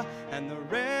America and the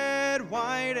red,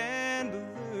 white, and blue.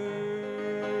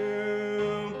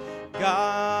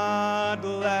 God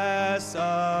bless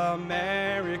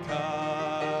America,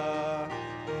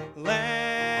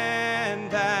 land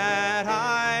that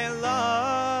I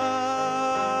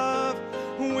love.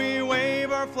 We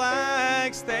wave our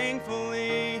flags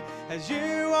thankfully as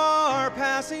you are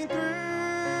passing through,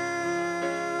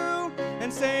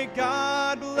 and say,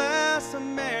 God bless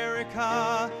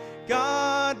America,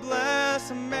 God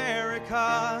bless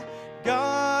America,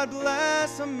 God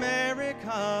bless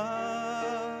America,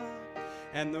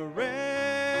 and the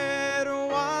red,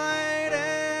 white,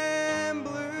 and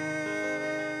blue.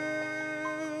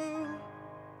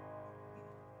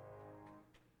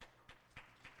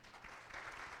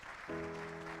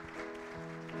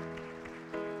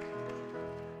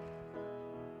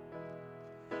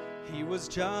 He was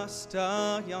just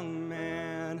a young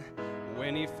man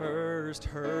when he first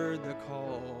heard the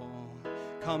call.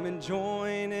 come and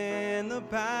join in the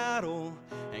battle,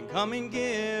 and come and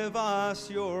give us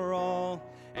your all.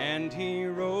 And he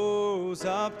rose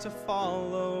up to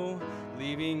follow,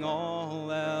 leaving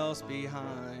all else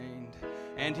behind.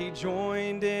 And he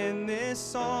joined in this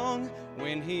song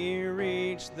when he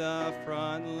reached the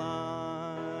front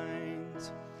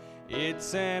lines.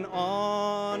 It's an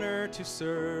honor to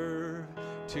serve,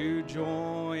 to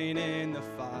join in the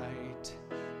fight,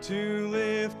 to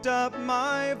lift up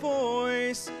my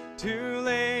voice, to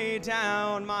lay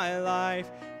down my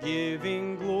life,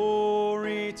 giving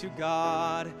glory to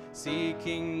God,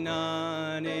 seeking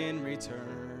none in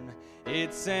return.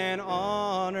 It's an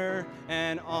honor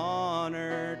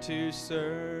to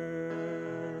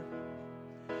serve.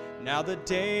 Now the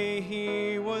day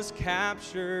he was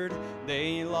captured,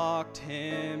 they locked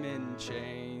him in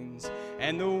chains,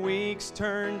 and the weeks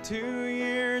turned to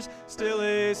years. Still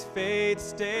his faith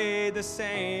stayed the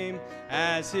same.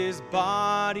 As his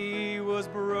body was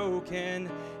broken,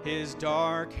 his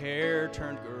dark hair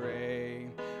turned gray.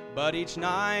 But each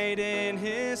night in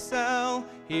his cell,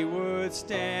 he would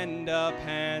stand up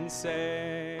and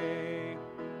say,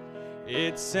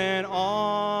 it's an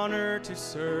honor to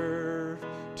serve,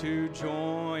 to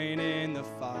join in the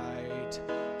fight,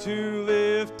 to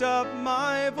lift up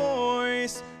my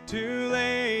voice, to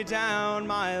lay down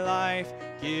my life,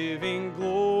 giving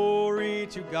glory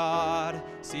to God,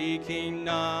 seeking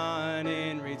none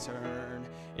in return.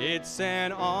 It's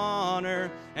an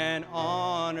honor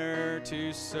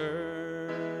to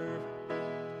serve.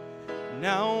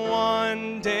 Now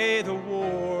one day the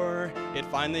war, it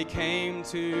finally came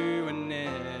to an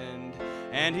end,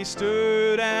 and he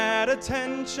stood at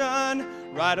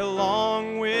attention right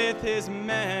along with his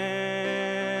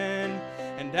men.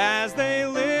 And as they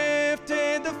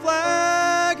lifted the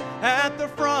flag at the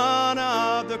front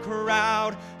of the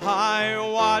crowd, I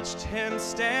watched him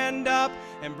stand up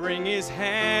and bring his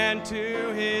hand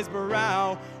to his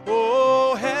brow.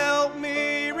 Oh, help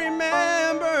me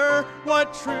remember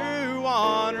what true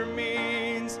honor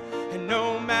means, and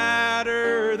no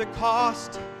matter the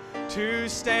cost, to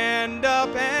stand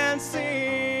up and sing.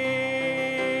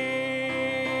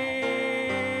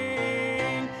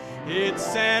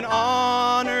 It's an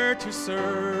honor to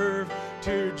serve,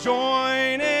 to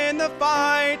join in the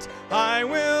fight. I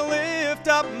will lift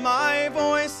up my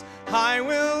voice, I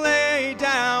will lay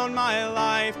down my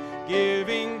life,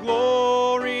 giving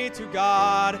glory to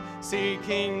God,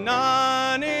 seeking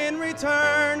none in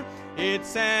return.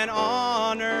 It's an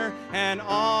honor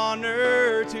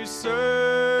to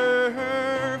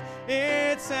serve.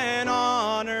 It's an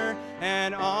honor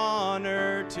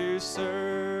to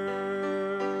serve.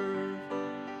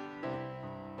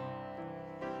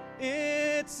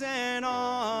 It's an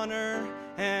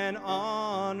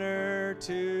honor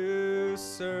to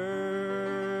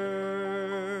serve.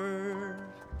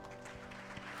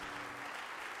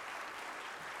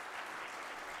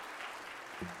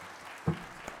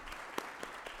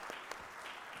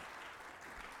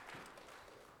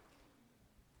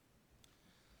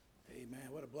 Amen.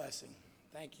 What a blessing.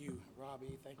 Thank you,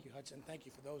 Robbie. Thank you, Hudson. Thank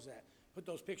you for those that put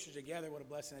those pictures together. What a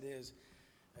blessing it is.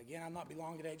 Again, I'll not be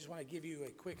long today. I just want to give you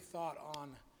a quick thought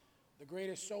on the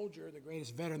greatest soldier, the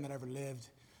greatest veteran that ever lived.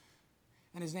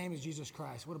 And his name is Jesus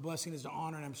Christ. What a blessing it is to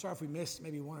honor. And I'm sorry if we missed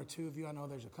maybe one or two of you. I know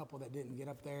there's a couple that didn't get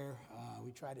up there.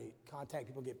 We tried to contact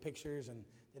people, get pictures, and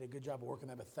did a good job of working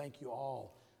that. But thank you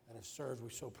all that have served. We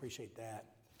so appreciate that.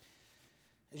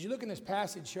 As you look in this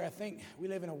passage here, I think we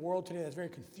live in a world today that's very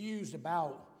confused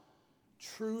about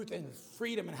truth and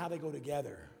freedom and how they go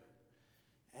together.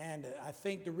 And I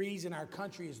think the reason our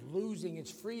country is losing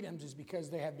its freedoms is because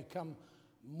they have become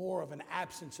more of an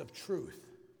absence of truth.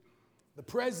 The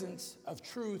presence of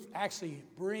truth actually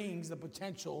brings the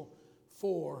potential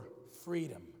for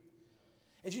freedom.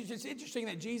 It's interesting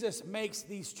that Jesus makes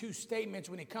these two statements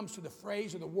when it comes to the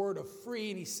phrase or the word of free.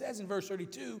 And he says in verse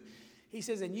 32, he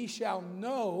says, and ye shall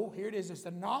know, here it is, it's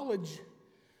the knowledge,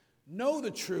 know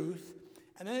the truth,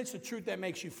 and then it's the truth that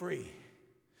makes you free.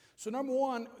 So number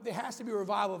one, there has to be a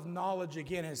revival of knowledge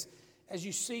again as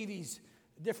you see these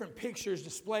different pictures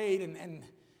displayed,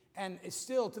 and it's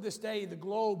still, to this day, the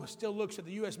globe still looks at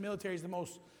the U.S. military as the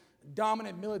most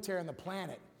dominant military on the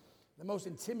planet, the most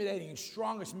intimidating and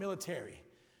strongest military.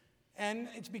 And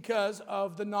it's because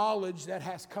of the knowledge that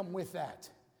has come with that.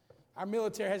 Our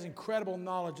military has incredible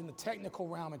knowledge in the technical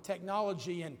realm and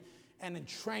technology and in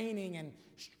training and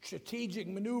strategic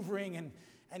maneuvering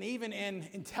and even in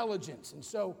intelligence. And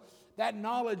so that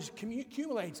knowledge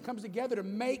accumulates, comes together to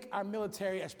make our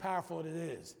military as powerful as it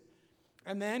is.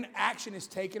 And then action is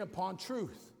taken upon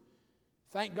truth.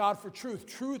 Thank God for truth.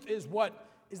 Truth is what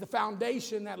is the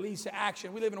foundation that leads to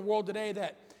action. We live in a world today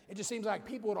that it just seems like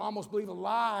people would almost believe a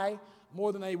lie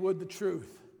more than they would the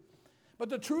truth. But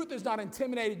the truth is not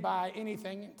intimidated by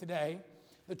anything today.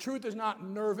 The truth is not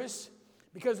nervous,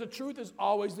 because the truth is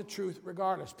always the truth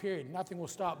regardless, period. Nothing will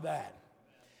stop that.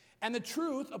 And the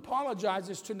truth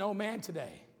apologizes to no man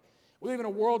today. We live in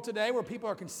a world today where people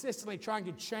are consistently trying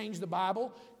to change the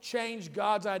Bible, change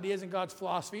God's ideas and God's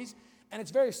philosophies, and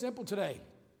it's very simple today.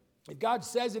 If God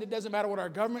says it, it doesn't matter what our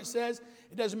government says.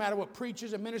 It doesn't matter what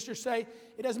preachers and ministers say.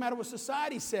 It doesn't matter what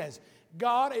society says.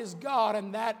 God is God,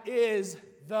 and that is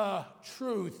the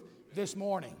truth this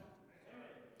morning.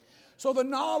 So the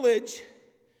knowledge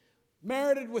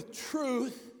merited with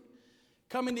truth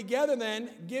coming together then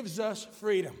gives us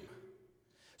freedom.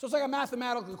 So it's like a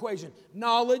mathematical equation.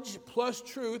 Knowledge plus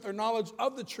truth, or knowledge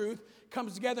of the truth,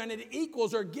 comes together and it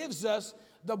equals or gives us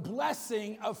the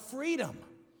blessing of freedom.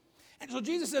 And so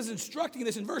Jesus is instructing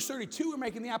this in verse 32. We're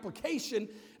making the application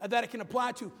that it can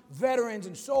apply to veterans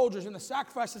and soldiers and the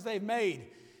sacrifices they've made.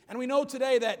 And we know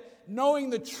today that knowing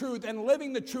the truth and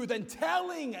living the truth and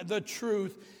telling the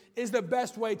truth is the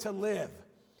best way to live.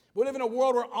 We live in a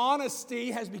world where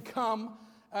honesty has become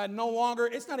no longer,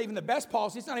 it's not even the best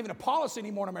policy. It's not even a policy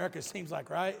anymore in America, it seems like,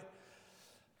 right?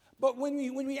 But when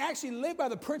we actually live by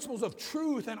the principles of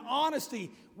truth and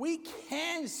honesty, we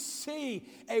can see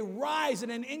a rise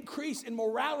and an increase in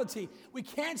morality. We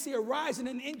can see a rise and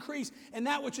an increase in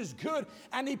that which is good.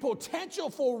 And the potential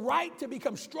for right to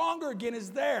become stronger again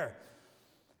is there.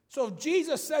 So if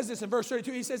Jesus says this in verse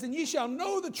 32, he says, "And ye shall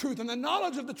know the truth," and the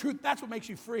knowledge of the truth, that's what makes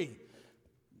you free.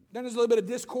 Then there's a little bit of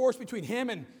discourse between him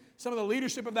and some of the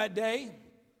leadership of that day.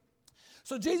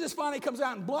 So Jesus finally comes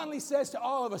out and bluntly says to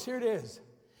all of us, here it is.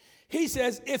 He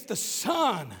says, "If the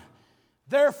Son,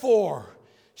 therefore,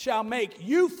 shall make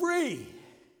you free,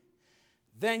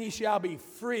 then ye shall be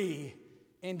free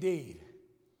indeed."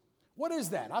 What is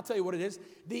that? I'll tell you what it is.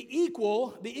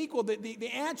 The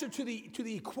answer to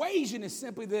the equation is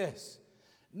simply this.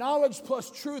 Knowledge plus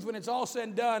truth, when it's all said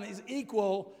and done, is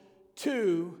equal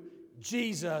to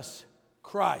Jesus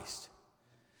Christ.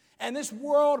 And this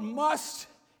world must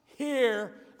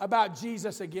hear about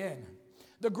Jesus again.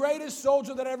 The greatest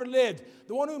soldier that ever lived,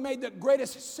 the one who made the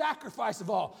greatest sacrifice of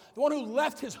all, the one who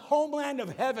left his homeland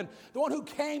of heaven, the one who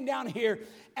came down here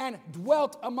and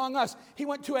dwelt among us. He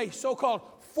went to a so-called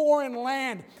foreign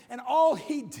land, and all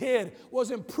he did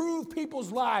was improve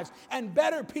people's lives and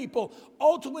better people,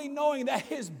 ultimately knowing that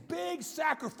his big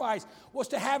sacrifice was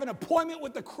to have an appointment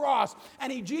with the cross.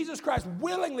 And Jesus Christ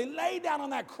willingly laid down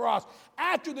on that cross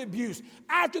after the abuse,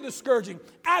 after the scourging,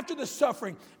 after the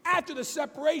suffering, after the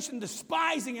separation,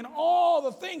 despising, and all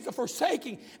the things, the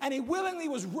forsaking. And he willingly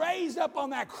was raised up on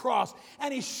that cross,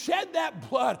 and he shed that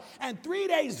blood. And 3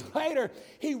 days later,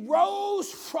 he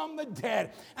rose from the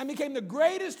dead and became the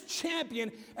greatest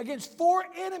champion against four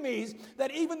enemies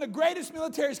that even the greatest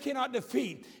militaries cannot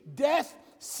defeat: death,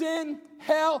 sin,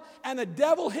 hell, and the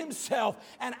devil himself.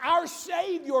 And our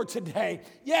Savior today,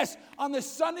 yes, on this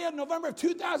Sunday of November of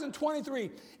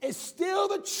 2023, is still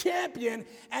the champion,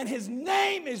 and his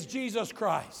name is Jesus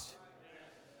Christ.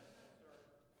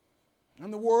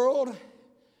 And the world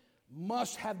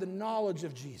must have the knowledge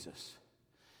of Jesus,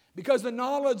 because the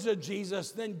knowledge of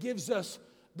Jesus then gives us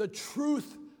the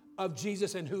truth of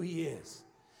Jesus and who he is.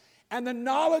 And the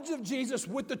knowledge of Jesus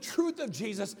with the truth of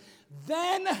Jesus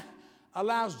then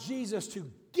allows Jesus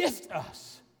to gift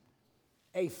us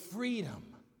a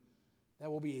freedom that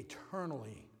we'll be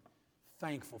eternally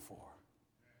thankful for.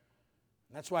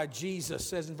 And that's why Jesus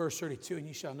says in verse 32, "And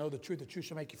ye shall know the truth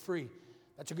shall make you free."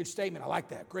 That's a good statement. I like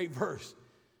that. Great verse.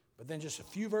 But then just a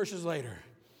few verses later,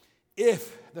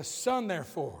 "If the Son,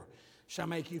 therefore, shall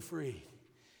make you free,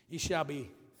 ye shall be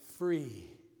free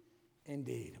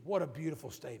indeed." What a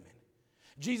beautiful statement.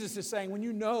 Jesus is saying, when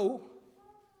you know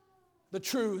the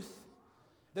truth,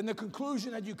 then the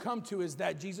conclusion that you come to is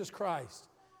that Jesus Christ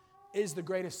is the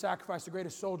greatest sacrifice, the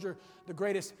greatest soldier, the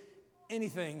greatest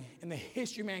anything in the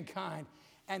history of mankind.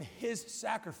 And his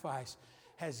sacrifice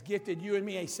has gifted you and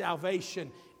me a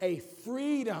salvation, a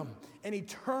freedom, an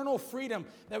eternal freedom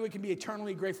that we can be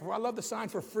eternally grateful for. I love the sign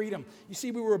for freedom. You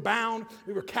see, we were bound,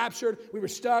 we were captured, we were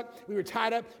stuck, we were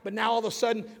tied up, but now all of a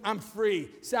sudden, I'm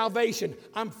free. Salvation,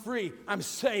 I'm free, I'm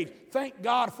saved. Thank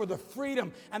God for the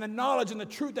freedom and the knowledge and the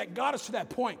truth that got us to that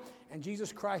point. And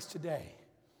Jesus Christ today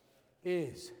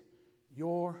is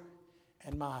your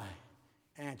and my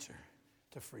answer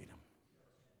to freedom.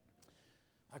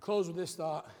 I close with this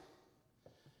thought.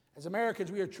 As Americans,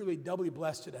 we are truly doubly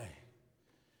blessed today.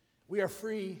 We are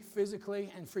free physically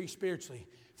and free spiritually.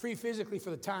 Free physically for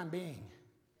the time being.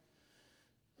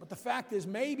 But the fact is,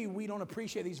 maybe we don't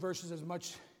appreciate these verses as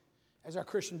much as our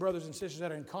Christian brothers and sisters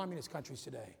that are in communist countries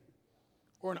today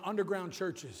or in underground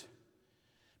churches.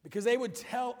 Because they would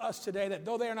tell us today that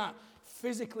though they are not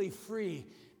physically free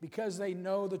because they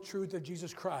know the truth of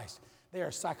Jesus Christ, they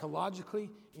are psychologically,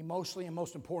 emotionally, and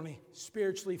most importantly,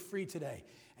 spiritually free today.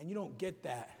 And you don't get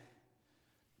that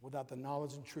without the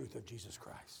knowledge and truth of Jesus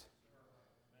Christ.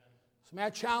 So may I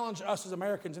challenge us as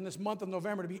Americans in this month of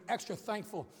November to be extra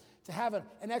thankful, to have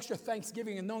an extra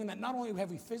thanksgiving and knowing that not only have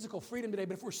we physical freedom today,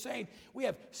 but if we're saved, we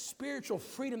have spiritual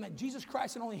freedom that Jesus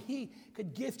Christ and only He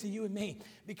could give to you and me,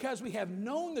 because we have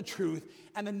known the truth,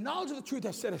 and the knowledge of the truth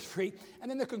has set us free. And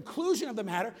then the conclusion of the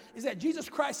matter is that Jesus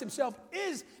Christ Himself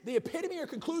is the epitome or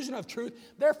conclusion of truth.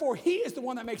 Therefore, He is the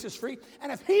one that makes us free.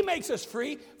 And if He makes us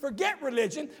free, forget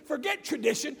religion, forget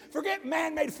tradition, forget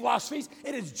man-made philosophies.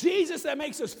 It is Jesus that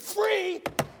makes us free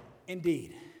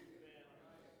indeed.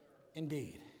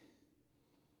 Indeed.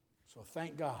 So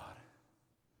thank God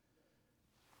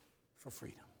for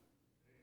freedom.